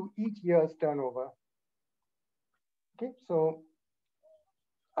applicable to each year's turnover. Okay, so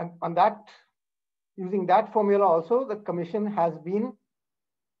on that, using that formula also, the Commission has been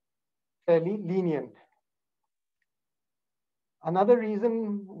fairly lenient. Another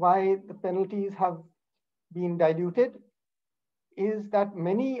reason why the penalties have been diluted is that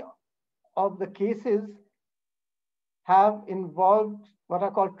many of the cases have involved what are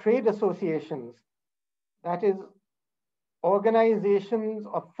called trade associations. That is, organizations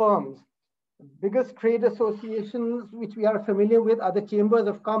of firms. The biggest trade associations which we are familiar with are the chambers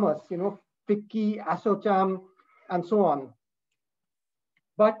of commerce, FICCI, ASSOCHAM, and so on.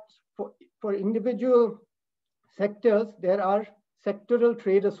 But for individual sectors, there are sectoral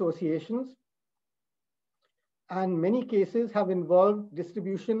trade associations, and many cases have involved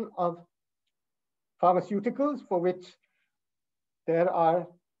distribution of pharmaceuticals, for which there are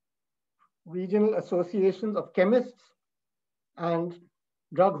regional associations of chemists and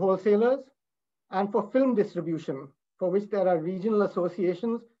drug wholesalers, and for film distribution, for which there are regional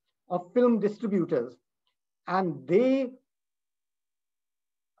associations of film distributors. And they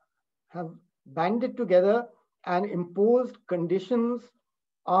have banded together and imposed conditions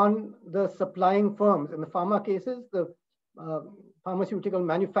on the supplying firms. In the pharma cases, the pharmaceutical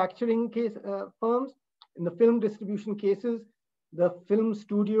manufacturing firms. In the film distribution cases, the film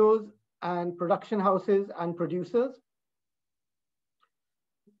studios and production houses and producers.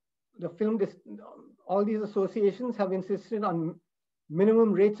 All these associations have insisted on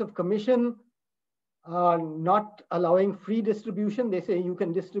minimum rates of commission, not allowing free distribution. They say you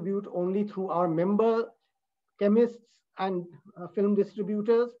can distribute only through our member chemists and film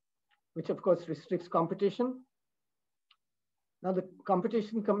distributors, which of course restricts competition. Now, the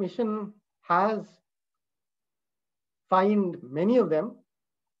Competition Commission has fined many of them,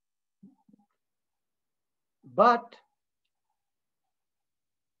 but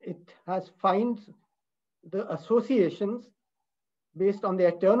it has fined the associations based on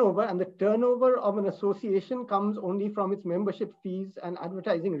their turnover, and the turnover of an association comes only from its membership fees and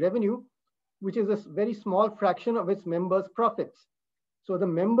advertising revenue, which is a very small fraction of its members' profits. So the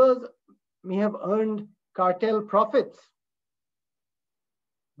members may have earned cartel profits,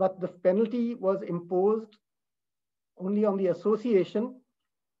 but the penalty was imposed only on the association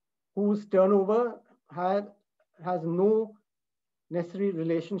whose turnover has no necessary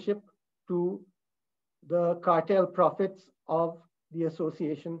relationship to the cartel profits of the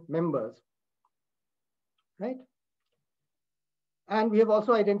association members, right? And we have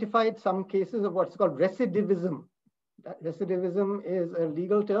also identified some cases of what's called recidivism. Recidivism is a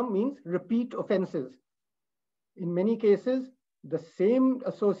legal term, means repeat offenses. In many cases, the same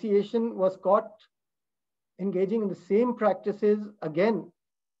association was caught engaging in the same practices again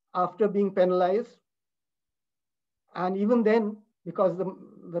after being penalized. And even then, because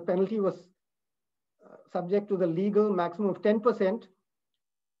the penalty was subject to the legal maximum of 10%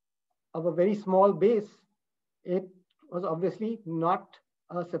 of a very small base, it was obviously not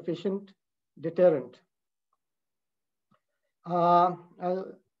a sufficient deterrent.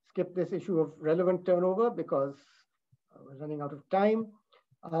 I'll skip this issue of relevant turnover because we're running out of time.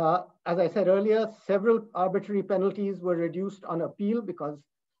 As I said earlier, several arbitrary penalties were reduced on appeal because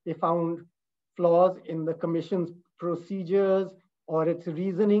they found flaws in the Commission's procedures or its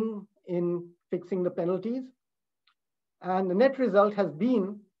reasoning in fixing the penalties. And the net result has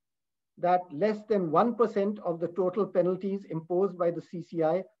been that less than 1% of the total penalties imposed by the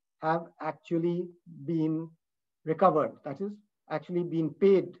CCI have actually been recovered. That is, actually been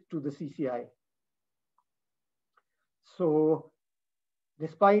paid to the CCI. So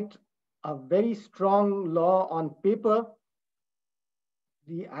despite a very strong law on paper,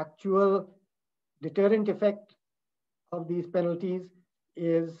 the actual deterrent effect of these penalties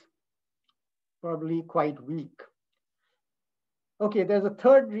is probably quite weak. Okay, there's a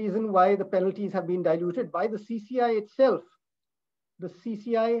third reason why the penalties have been diluted by the CCI itself. The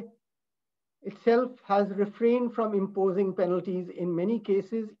CCI itself has refrained from imposing penalties in many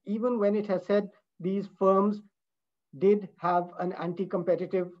cases, even when it has said these firms did have an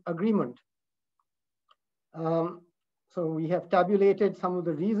anti-competitive agreement. So we have tabulated some of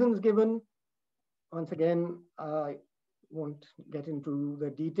the reasons given. Once again, I won't get into the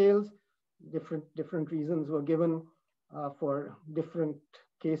details. Different reasons were given for different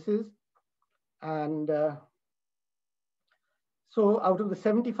cases. And so out of the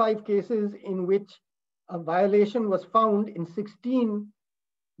 75 cases in which a violation was found, in 16,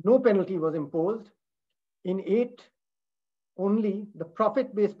 no penalty was imposed. In 8, only the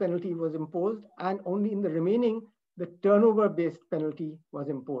profit-based penalty was imposed, and only in the remaining, the turnover-based penalty was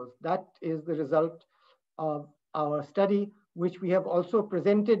imposed. That is the result of our study, which we have also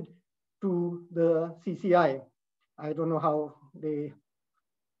presented to the CCI. I don't know how they,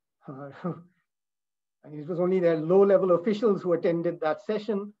 it was only their low-level officials who attended that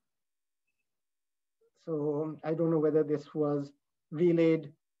session. So I don't know whether this was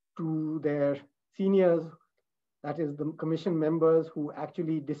relayed to their seniors, that is the commission members who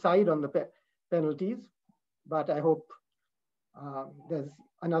actually decide on the penalties. But I hope there's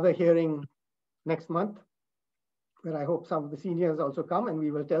another hearing next month where I hope some of the seniors also come, and we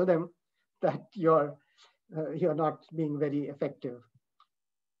will tell them that you're not being very effective.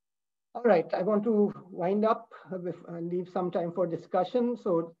 All right, I want to wind up and leave some time for discussion.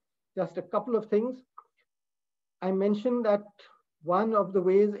 So just a couple of things. I mentioned that one of the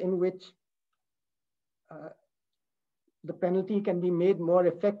ways in which the penalty can be made more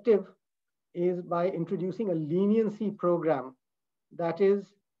effective is by introducing a leniency program. That is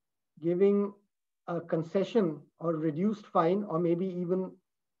giving a concession or reduced fine, or maybe even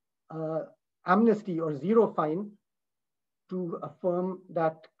amnesty or zero fine to a firm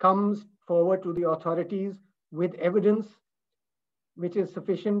that comes forward to the authorities with evidence which is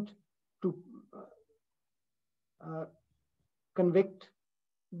sufficient to convict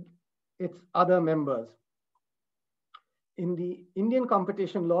its other members. In the Indian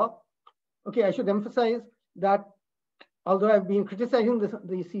competition law, okay, I should emphasize that although I've been criticizing the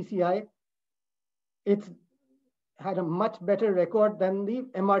CCI, it's had a much better record than the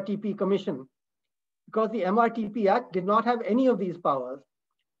MRTP Commission, because the MRTP Act did not have any of these powers.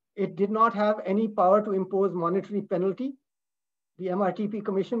 It did not have any power to impose monetary penalty. The MRTP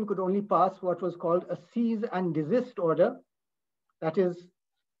Commission could only pass what was called a cease and desist order. That is,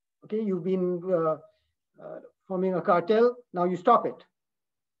 okay, you've been forming a cartel, now you stop it.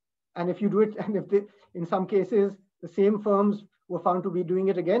 And if you do it, and if they, in some cases, the same firms were found to be doing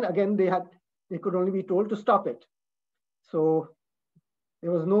it again they could only be told to stop it. So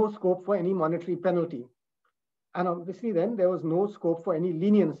there was no scope for any monetary penalty. And obviously then there was no scope for any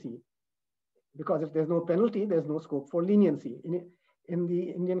leniency, because if there's no penalty, there's no scope for leniency. In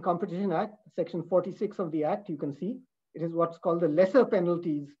the Indian Competition Act, section 46 of the Act, you can see, it is what's called the lesser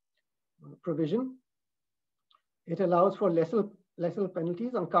penalties provision. It allows for lesser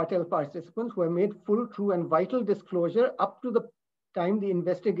penalties on cartel participants who have made full, true, and vital disclosure up to the time the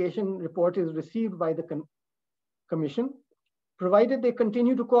investigation report is received by the commission, provided they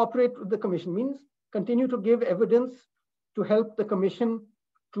continue to cooperate with the commission, means continue to give evidence to help the commission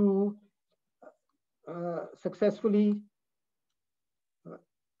to successfully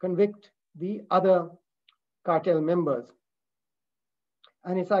convict the other cartel members.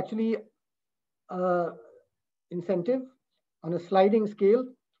 And it's actually incentive on a sliding scale.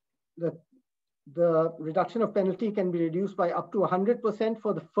 The reduction of penalty can be reduced by up to 100%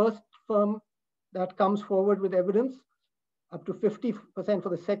 for the first firm that comes forward with evidence, up to 50% for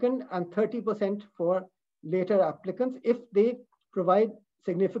the second, and 30% for later applicants if they provide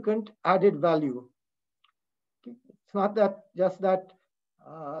significant added value. Okay. It's not that just that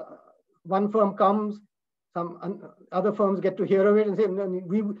one firm comes, some other firms get to hear of it and say, no,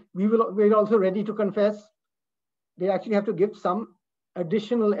 we're also ready to confess. They actually have to give some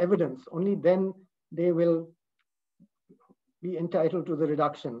additional evidence. Only then they will be entitled to the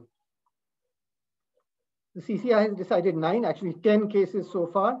reduction. The CCI has decided 9, actually 10 cases so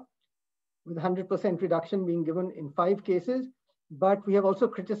far, with 100% reduction being given in 5 cases. But we have also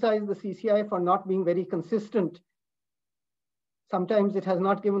criticized the CCI for not being very consistent. Sometimes it has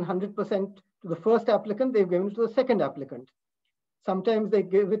not given 100% to the first applicant, they've given it to the second applicant. Sometimes they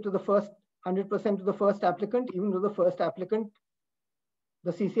give it to the first 100% to the first applicant, even though the first applicant,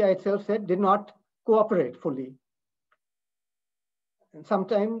 the CCI itself said, did not cooperate fully. And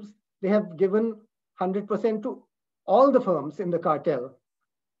sometimes they have given 100% to all the firms in the cartel.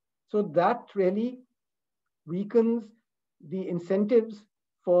 So that really weakens the incentives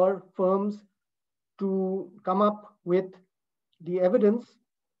for firms to come up with the evidence,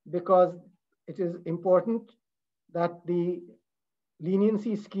 because it is important that the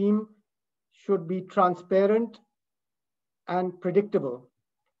leniency scheme should be transparent and predictable.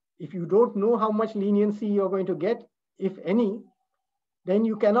 If you don't know how much leniency you're going to get, if any, then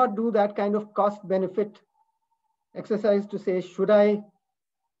you cannot do that kind of cost-benefit exercise to say, should I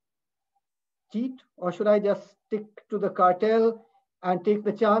cheat or should I just stick to the cartel and take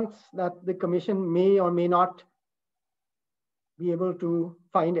the chance that the commission may or may not be able to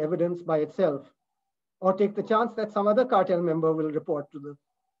find evidence by itself, or take the chance that some other cartel member will report to the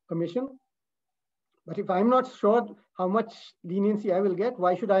commission. But if I'm not sure how much leniency I will get,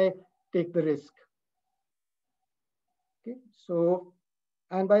 why should I take the risk? Okay, so,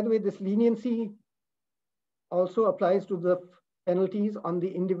 and by the way, this leniency also applies to the penalties on the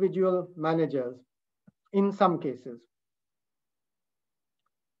individual managers in some cases.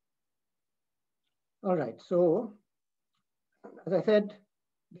 All right, so as I said,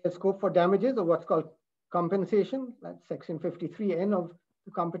 there's scope for damages or what's called compensation. That's section 53N of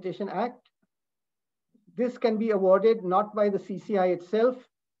the Competition Act. This can be awarded not by the CCI itself,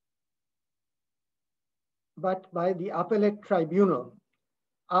 but by the appellate tribunal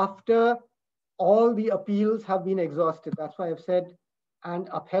after all the appeals have been exhausted. That's why I've said, and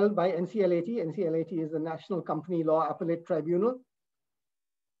upheld by NCLAT. NCLAT is the National Company Law Appellate Tribunal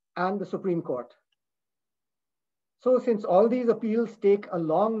and the Supreme Court. So since all these appeals take a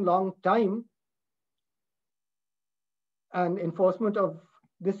long, long time, and enforcement of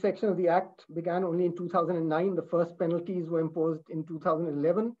this section of the Act began only in 2009, the first penalties were imposed in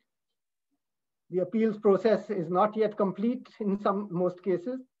 2011. The appeals process is not yet complete in most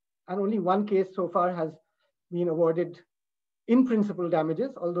cases, and only one case so far has been awarded in principle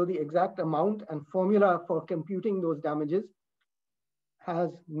damages, although the exact amount and formula for computing those damages has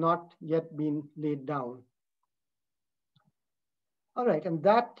not yet been laid down. All right, and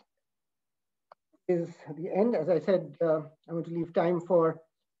that is the end. As I said, I'm going to leave time for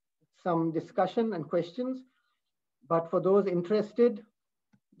some discussion and questions, but for those interested,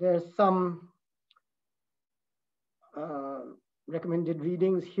 there's some recommended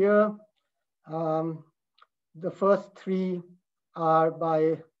readings here. The first three are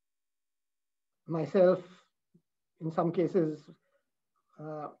by myself, in some cases,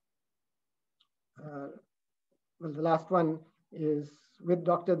 well, the last one is with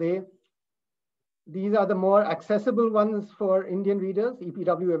Dr. Dey. These are the more accessible ones for Indian readers.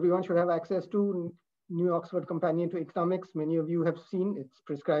 EPW, everyone should have access to. New Oxford Companion to Economics, many of you have seen. It's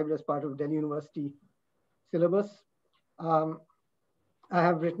prescribed as part of Delhi University syllabus. I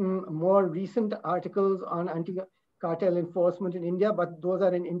have written more recent articles on anti-cartel enforcement in India, but those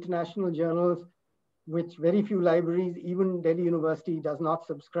are in international journals, which very few libraries, even Delhi University, does not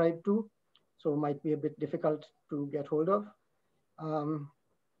subscribe to. So might be a bit difficult to get hold of.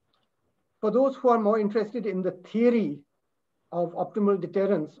 For those who are more interested in the theory of optimal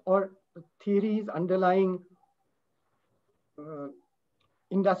deterrence or the theories underlying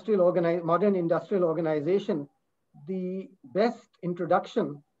modern industrial organization, the best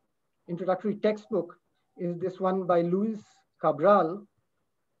introductory textbook is this one by Luis Cabral,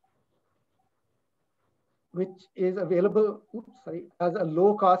 which is available as a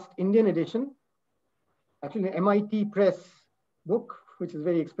low-cost Indian edition, actually an MIT Press book, which is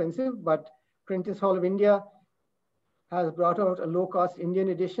very expensive, but Prentice Hall of India has brought out a low-cost Indian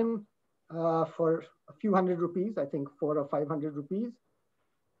edition for a few hundred rupees, I think 400 or 500 rupees.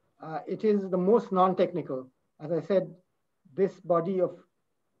 It is the most non-technical. As I said, this body of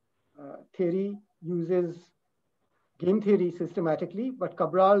theory uses game theory systematically, but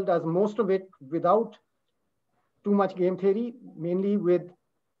Cabral does most of it without too much game theory, mainly with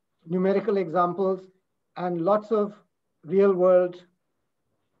numerical examples and lots of real-world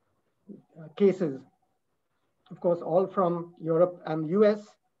cases. Of course, all from Europe and US.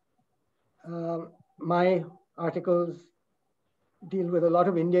 My articles deal with a lot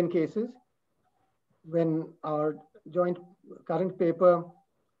of Indian cases. When our joint current paper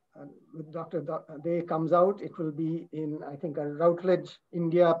with Dr. Dey comes out, it will be in, I think, a Routledge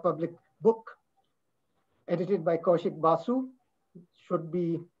India public book, edited by Kaushik Basu. It should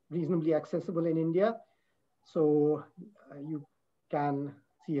be reasonably accessible in India, so you can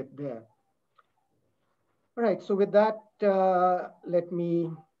see it there. All right, so with that, let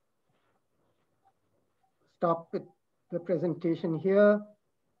me stop with the presentation here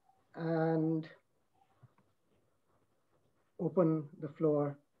and open the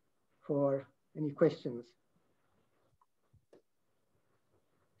floor for any questions.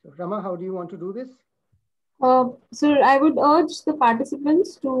 So Rama, how do you want to do this? Sir, I would urge the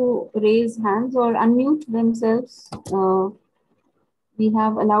participants to raise hands or unmute themselves. we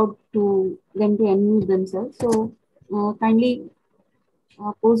have allowed them to unmute themselves. So kindly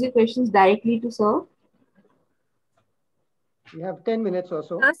pose your questions directly to sir. We have 10 minutes or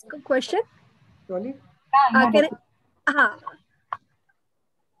so. Ask a question. Surely?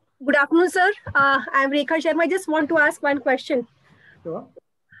 Good afternoon, sir. I'm Rekha Sharma. I just want to ask one question. Sure.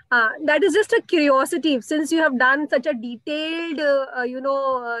 That is just a curiosity. Since you have done such a detailed,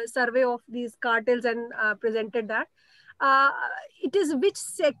 survey of these cartels and presented that, it is which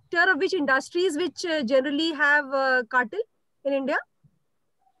sector or which industries which generally have cartel in India,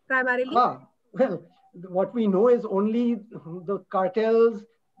 primarily? Well, what we know is only the cartels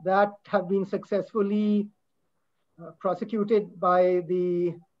that have been successfully prosecuted by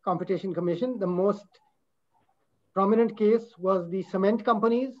the Competition Commission. The most prominent case was the cement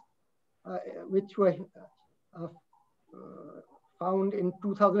companies, which were found in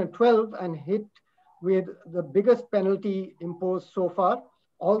 2012 and hit with the biggest penalty imposed so far,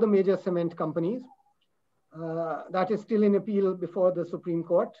 all the major cement companies. That is still in appeal before the Supreme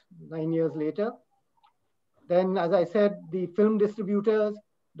Court 9 years later. Then, as I said, the film distributors,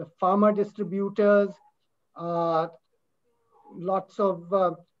 the pharma distributors, lots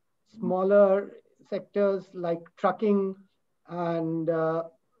of smaller sectors like trucking and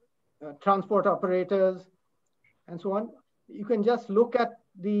transport operators and so on. You can just look at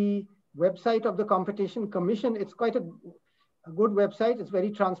the website of the Competition Commission. It's quite a good website. It's very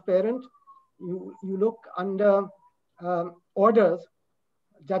transparent. You look under orders.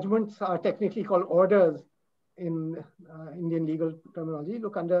 Judgments are technically called orders in Indian legal terminology.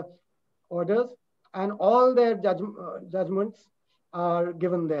 Look under orders, and all their judgments are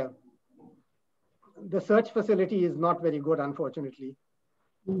given there. The search facility is not very good, unfortunately.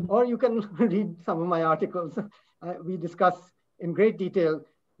 Or you can read some of my articles. We discuss in great detail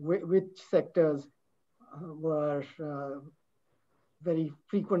which sectors were very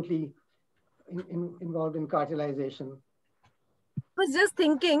frequently involved in cartelization. I was just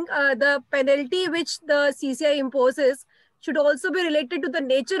thinking the penalty which the CCI imposes should also be related to the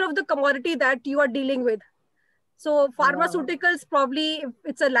nature of the commodity that you are dealing with. So pharmaceuticals, probably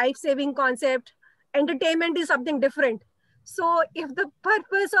it's a life-saving concept. Entertainment is something different. So if the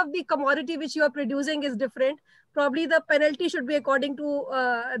purpose of the commodity which you are producing is different, probably the penalty should be according to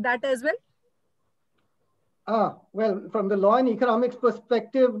that as well. Well, from the law and economics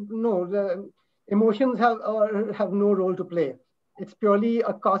perspective, no, the emotions have no role to play. It's purely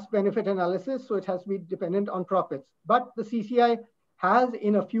a cost-benefit analysis, so it has to be dependent on profits. But the CCI has,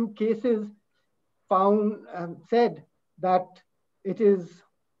 in a few cases, said that it is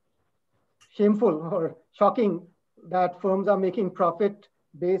shameful or shocking that firms are making profit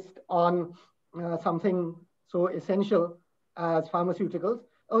based on something so essential as pharmaceuticals.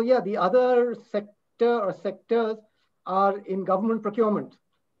 Oh yeah, the other sector or sectors are in government procurement,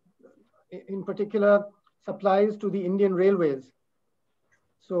 in particular supplies to the Indian railways.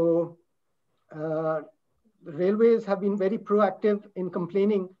 So the railways have been very proactive in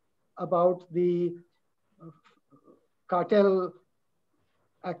complaining about the cartel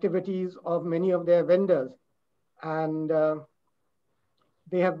activities of many of their vendors. And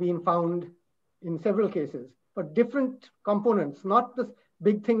they have been found in several cases, but different components, not the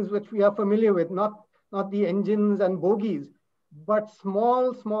big things which we are familiar with, not the engines and bogies, but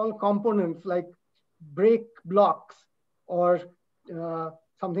small components like brake blocks or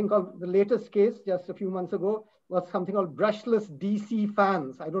something called, the latest case just a few months ago was something called brushless DC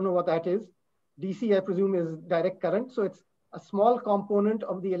fans. I don't know what that is. DC, I presume, is direct current. So it's a small component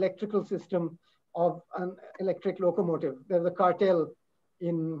of the electrical system of an electric locomotive. There's a cartel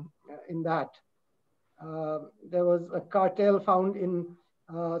in that. There was a cartel found in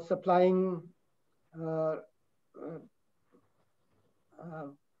supplying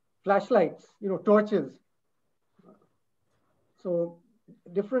flashlights, torches. So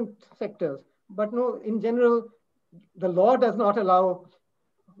different sectors, but no, in general, the law does not allow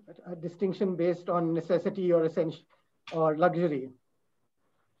a distinction based on necessity or essential or luxury.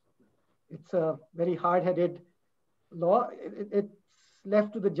 It's a very hard-headed law. It's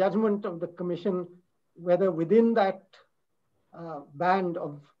left to the judgment of the commission whether within that band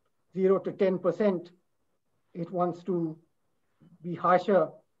of 0 to 10%, it wants to be harsher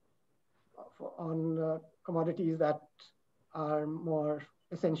on commodities that are more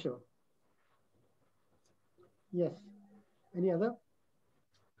essential. Yes. Any other?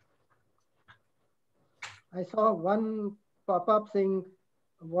 I saw one pop-up saying,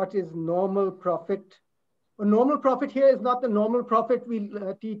 what is normal profit? A normal profit here is not the normal profit we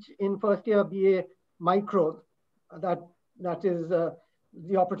teach in first year BA micro. That is the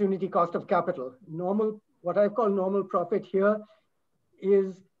opportunity cost of capital. What I call normal profit here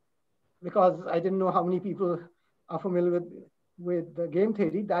is, because I didn't know how many people are familiar with the game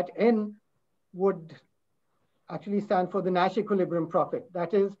theory, that N would actually stand for the Nash equilibrium profit.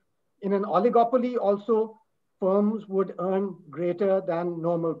 That is, in an oligopoly also, firms would earn greater than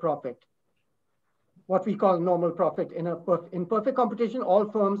normal profit. What we call normal profit. In perfect competition, all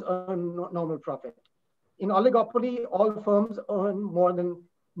firms earn normal profit. In oligopoly, all firms earn more than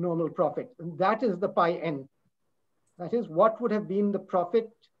normal profit. And that is the pi N. That is what would have been the profit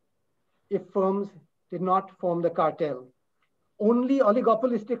if firms did not form the cartel. Only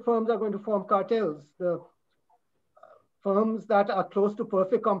oligopolistic firms are going to form cartels. The firms that are close to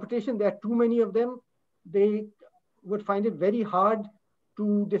perfect competition, there are too many of them. They would find it very hard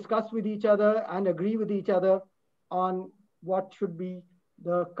to discuss with each other and agree with each other on what should be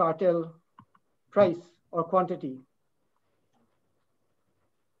the cartel price or quantity.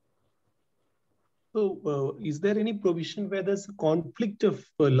 So is there any provision where there's a conflict of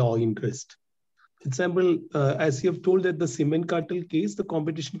law interest? For example, as you have told that the cement cartel case, the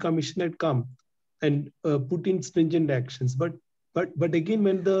Competition Commission had come and put in stringent actions. But again,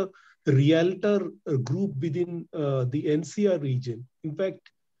 when the realtor group within the NCR region, in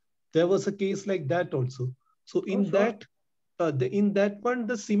fact, there was a case like that also. So in that one,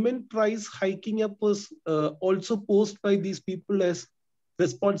 the cement price hiking up was also posed by these people as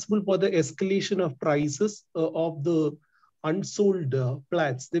responsible for the escalation of prices of the unsold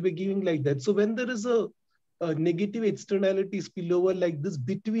flats. They were giving like that. So when there is a negative externality spillover like this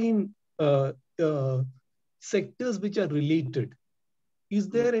between sectors which are related, is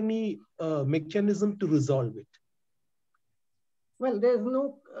there any mechanism to resolve it? Well, there's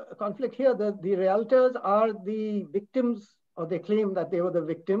no conflict here. The realtors are the victims, or they claim that they were the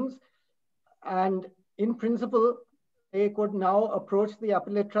victims. And in principle, they could now approach the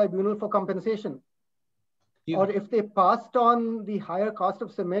appellate tribunal for compensation. Yeah. Or if they passed on the higher cost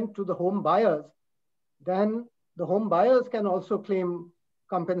of cement to the home buyers, then the home buyers can also claim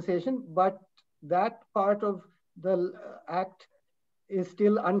compensation, but that part of the act is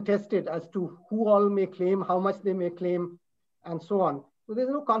still untested as to who all may claim, how much they may claim, and so on. So there's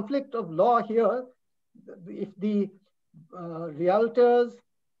no conflict of law here. If the realtors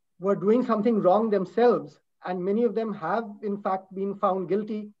were doing something wrong themselves, and many of them have in fact been found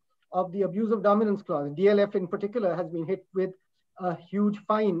guilty of the abuse of dominance clause. DLF in particular has been hit with a huge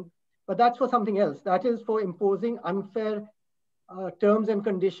fine, but that's for something else. That is for imposing unfair terms and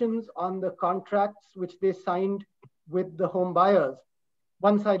conditions on the contracts which they signed with the home buyers.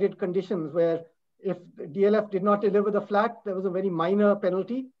 One-sided conditions where if DLF did not deliver the flat, there was a very minor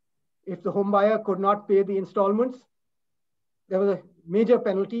penalty. If the home buyer could not pay the installments, there was a major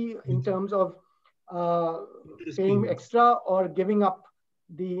penalty in terms of paying extra or giving up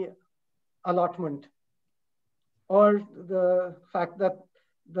the allotment. Or the fact that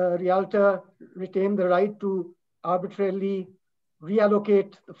the realtor retained the right to arbitrarily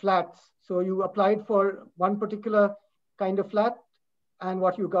reallocate the flats. So you applied for one particular kind of flat, and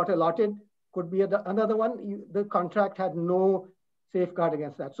what you got allotted could be another one. The contract had no safeguard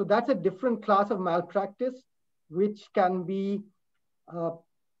against that. So that's a different class of malpractice, which can be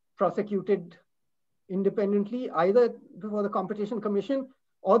prosecuted independently, either before the Competition Commission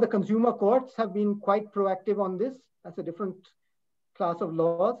or the consumer courts have been quite proactive on this. That's a different class of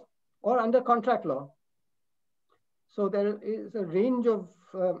laws, or under contract law. So there is a range of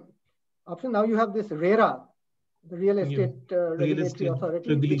options. Now you have this RERA, the Real Estate Regulatory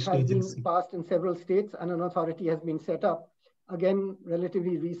Authority, which has been passed in several states, and an authority has been set up. Again,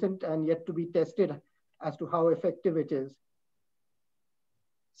 relatively recent and yet to be tested as to how effective it is.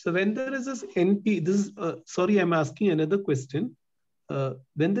 So when there is this NP, this is, sorry, I'm asking another question.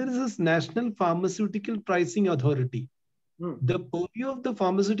 When there is this National Pharmaceutical Pricing Authority, the purview of the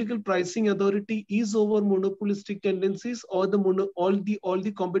Pharmaceutical Pricing Authority is over monopolistic tendencies, or all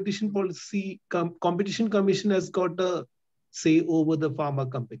the competition policy, Competition Commission has got a say over the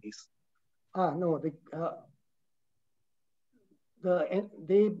pharma companies? No,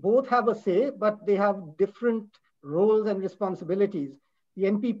 they both have a say, but they have different roles and responsibilities. The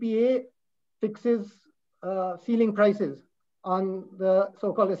NPPA fixes ceiling prices on the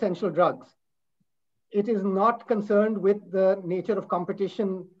so-called essential drugs. It is not concerned with the nature of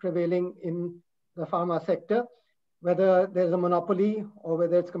competition prevailing in the pharma sector, whether there's a monopoly or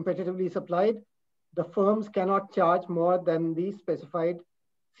whether it's competitively supplied. The firms cannot charge more than the specified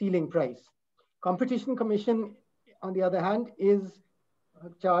ceiling price. Competition Commission, on the other hand, is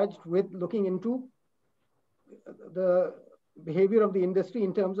charged with looking into the behavior of the industry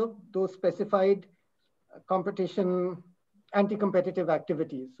in terms of those specified competition, anti-competitive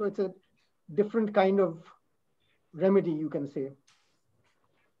activities. So it's a different kind of remedy, you can say.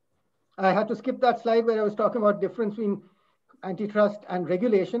 I had to skip that slide where I was talking about difference between antitrust and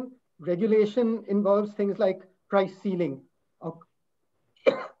regulation. Regulation involves things like price ceiling,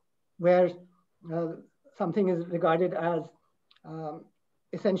 where something is regarded as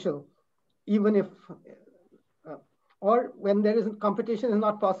essential, even if, or when there is competition is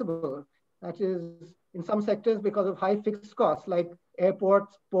not possible. That is, in some sectors, because of high fixed costs like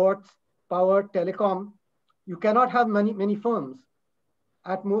airports, ports, power, telecom, you cannot have many firms.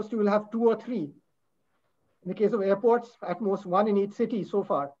 At most, you will have 2 or 3. In the case of airports, at most 1 in each city so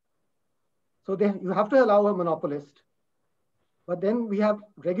far. So you have to allow a monopolist. But then we have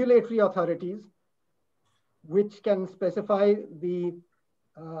regulatory authorities which can specify the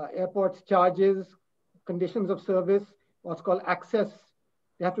airport's charges, conditions of service, what's called access.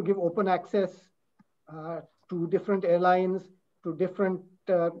 They have to give open access to different airlines, to different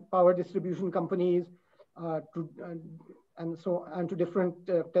power distribution companies, and to different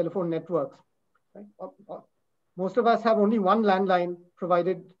telephone networks. Right? Most of us have only one landline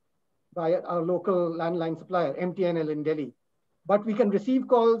provided by our local landline supplier, MTNL in Delhi. But we can receive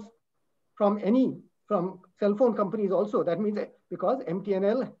calls from cell phone companies also. That means because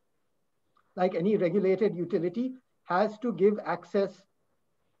MTNL, like any regulated utility, has to give access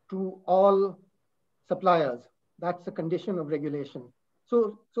to all suppliers. That's a condition of regulation.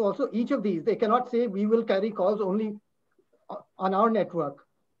 So also each of these, they cannot say we will carry calls only on our network.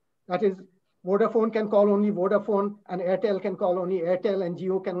 That is, Vodafone can call only Vodafone, and Airtel can call only Airtel, and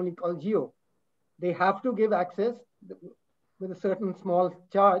Jio can only call Jio. They have to give access with a certain small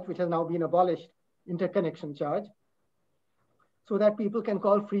charge, which has now been abolished, interconnection charge, so that people can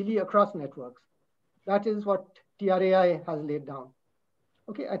call freely across networks. That is what TRAI has laid down.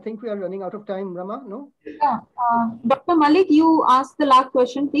 Okay, I think we are running out of time, Rama, no? Yeah, Dr. Malik, you ask the last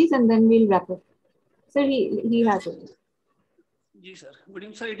question, please, and then we'll wrap up. Sir, he has it. Yes, sir. Good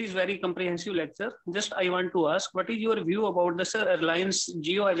evening, sir. It is very comprehensive lecture. Just I want to ask, what is your view about the Reliance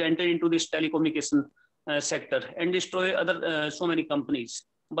Jio has entered into this telecommunication sector and destroy other so many companies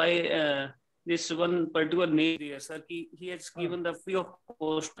by this one particular name there, sir. He has given the free of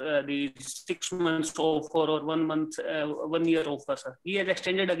cost the 6 months offer or 1 month, 1 year offer, sir. He has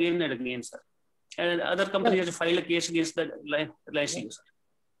extended again and again, sir. And other companies have filed a case against the Reliance Jio, sir.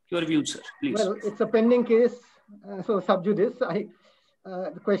 Your view, sir, please. Well, it's a pending case, so sub judice.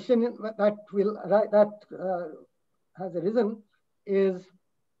 The question that has arisen is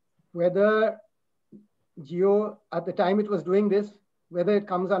whether Jio, at the time it was doing this, whether it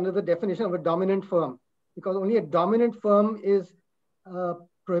comes under the definition of a dominant firm, because only a dominant firm is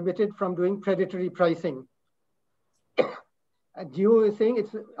prohibited from doing predatory pricing. Jio is saying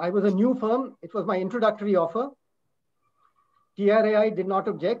I was a new firm. It was my introductory offer. TRAI did not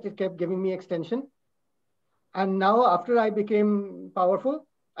object. It kept giving me extension. And now after I became powerful,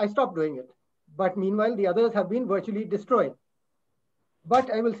 I stopped doing it. But meanwhile, the others have been virtually destroyed. But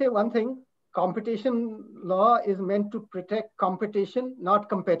I will say one thing, competition law is meant to protect competition, not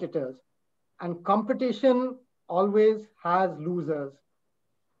competitors. And competition always has losers.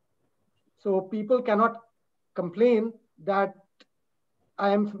 So people cannot complain that I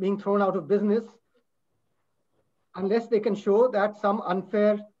am being thrown out of business unless they can show that some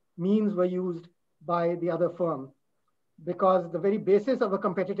unfair means were used by the other firm. Because the very basis of a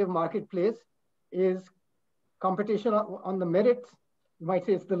competitive marketplace is competition on the merits. You might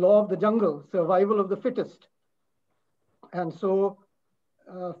say it's the law of the jungle, survival of the fittest. And so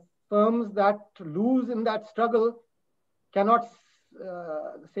firms that lose in that struggle cannot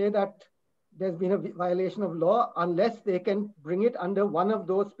say that there's been a violation of law unless they can bring it under one of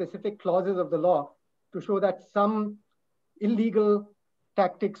those specific clauses of the law to show that some illegal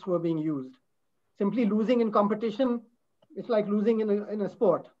tactics were being used. Simply losing in competition, it's like losing in a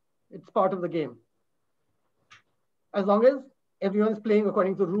sport. It's part of the game. As long as everyone's playing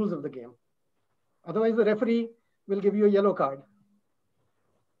according to the rules of the game. Otherwise, the referee will give you a yellow card.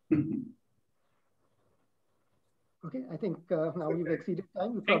 Okay, I think now we've exceeded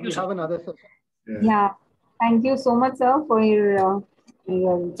time. We probably have another session. Yeah, thank you so much, sir, for your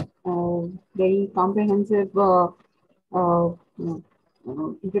very comprehensive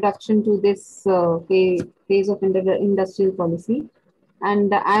introduction to this phase of industrial policy.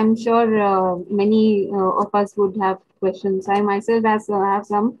 And I'm sure many of us would have questions. I myself have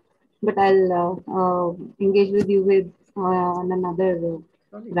some, but I'll engage with you with on another round.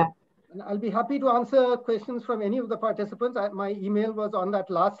 And I'll be happy to answer questions from any of the participants. My email was on that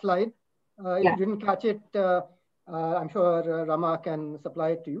last slide. If you didn't catch it, I'm sure Rama can supply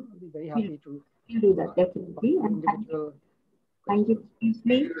it to you. I'll be very happy to do that, definitely. And thank you. Thank you. Thank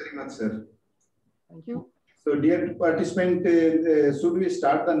you very much, sir. Thank you. So, dear participant, should we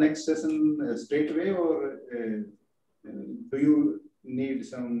start the next session straight away, or do you need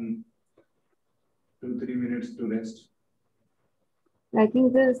some 2-3 minutes to rest? I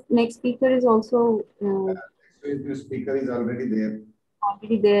think the next speaker is also The speaker is already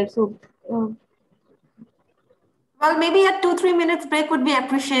there. So, well, maybe a 2-3 minutes break would be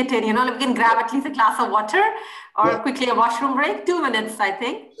appreciated. You know, we can grab at least a glass of water or quickly a washroom break. 2 minutes, I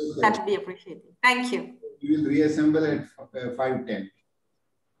think. Okay. That would be appreciated. Thank you. We will reassemble at 5:10.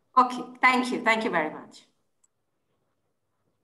 Okay. Thank you. Thank you very much.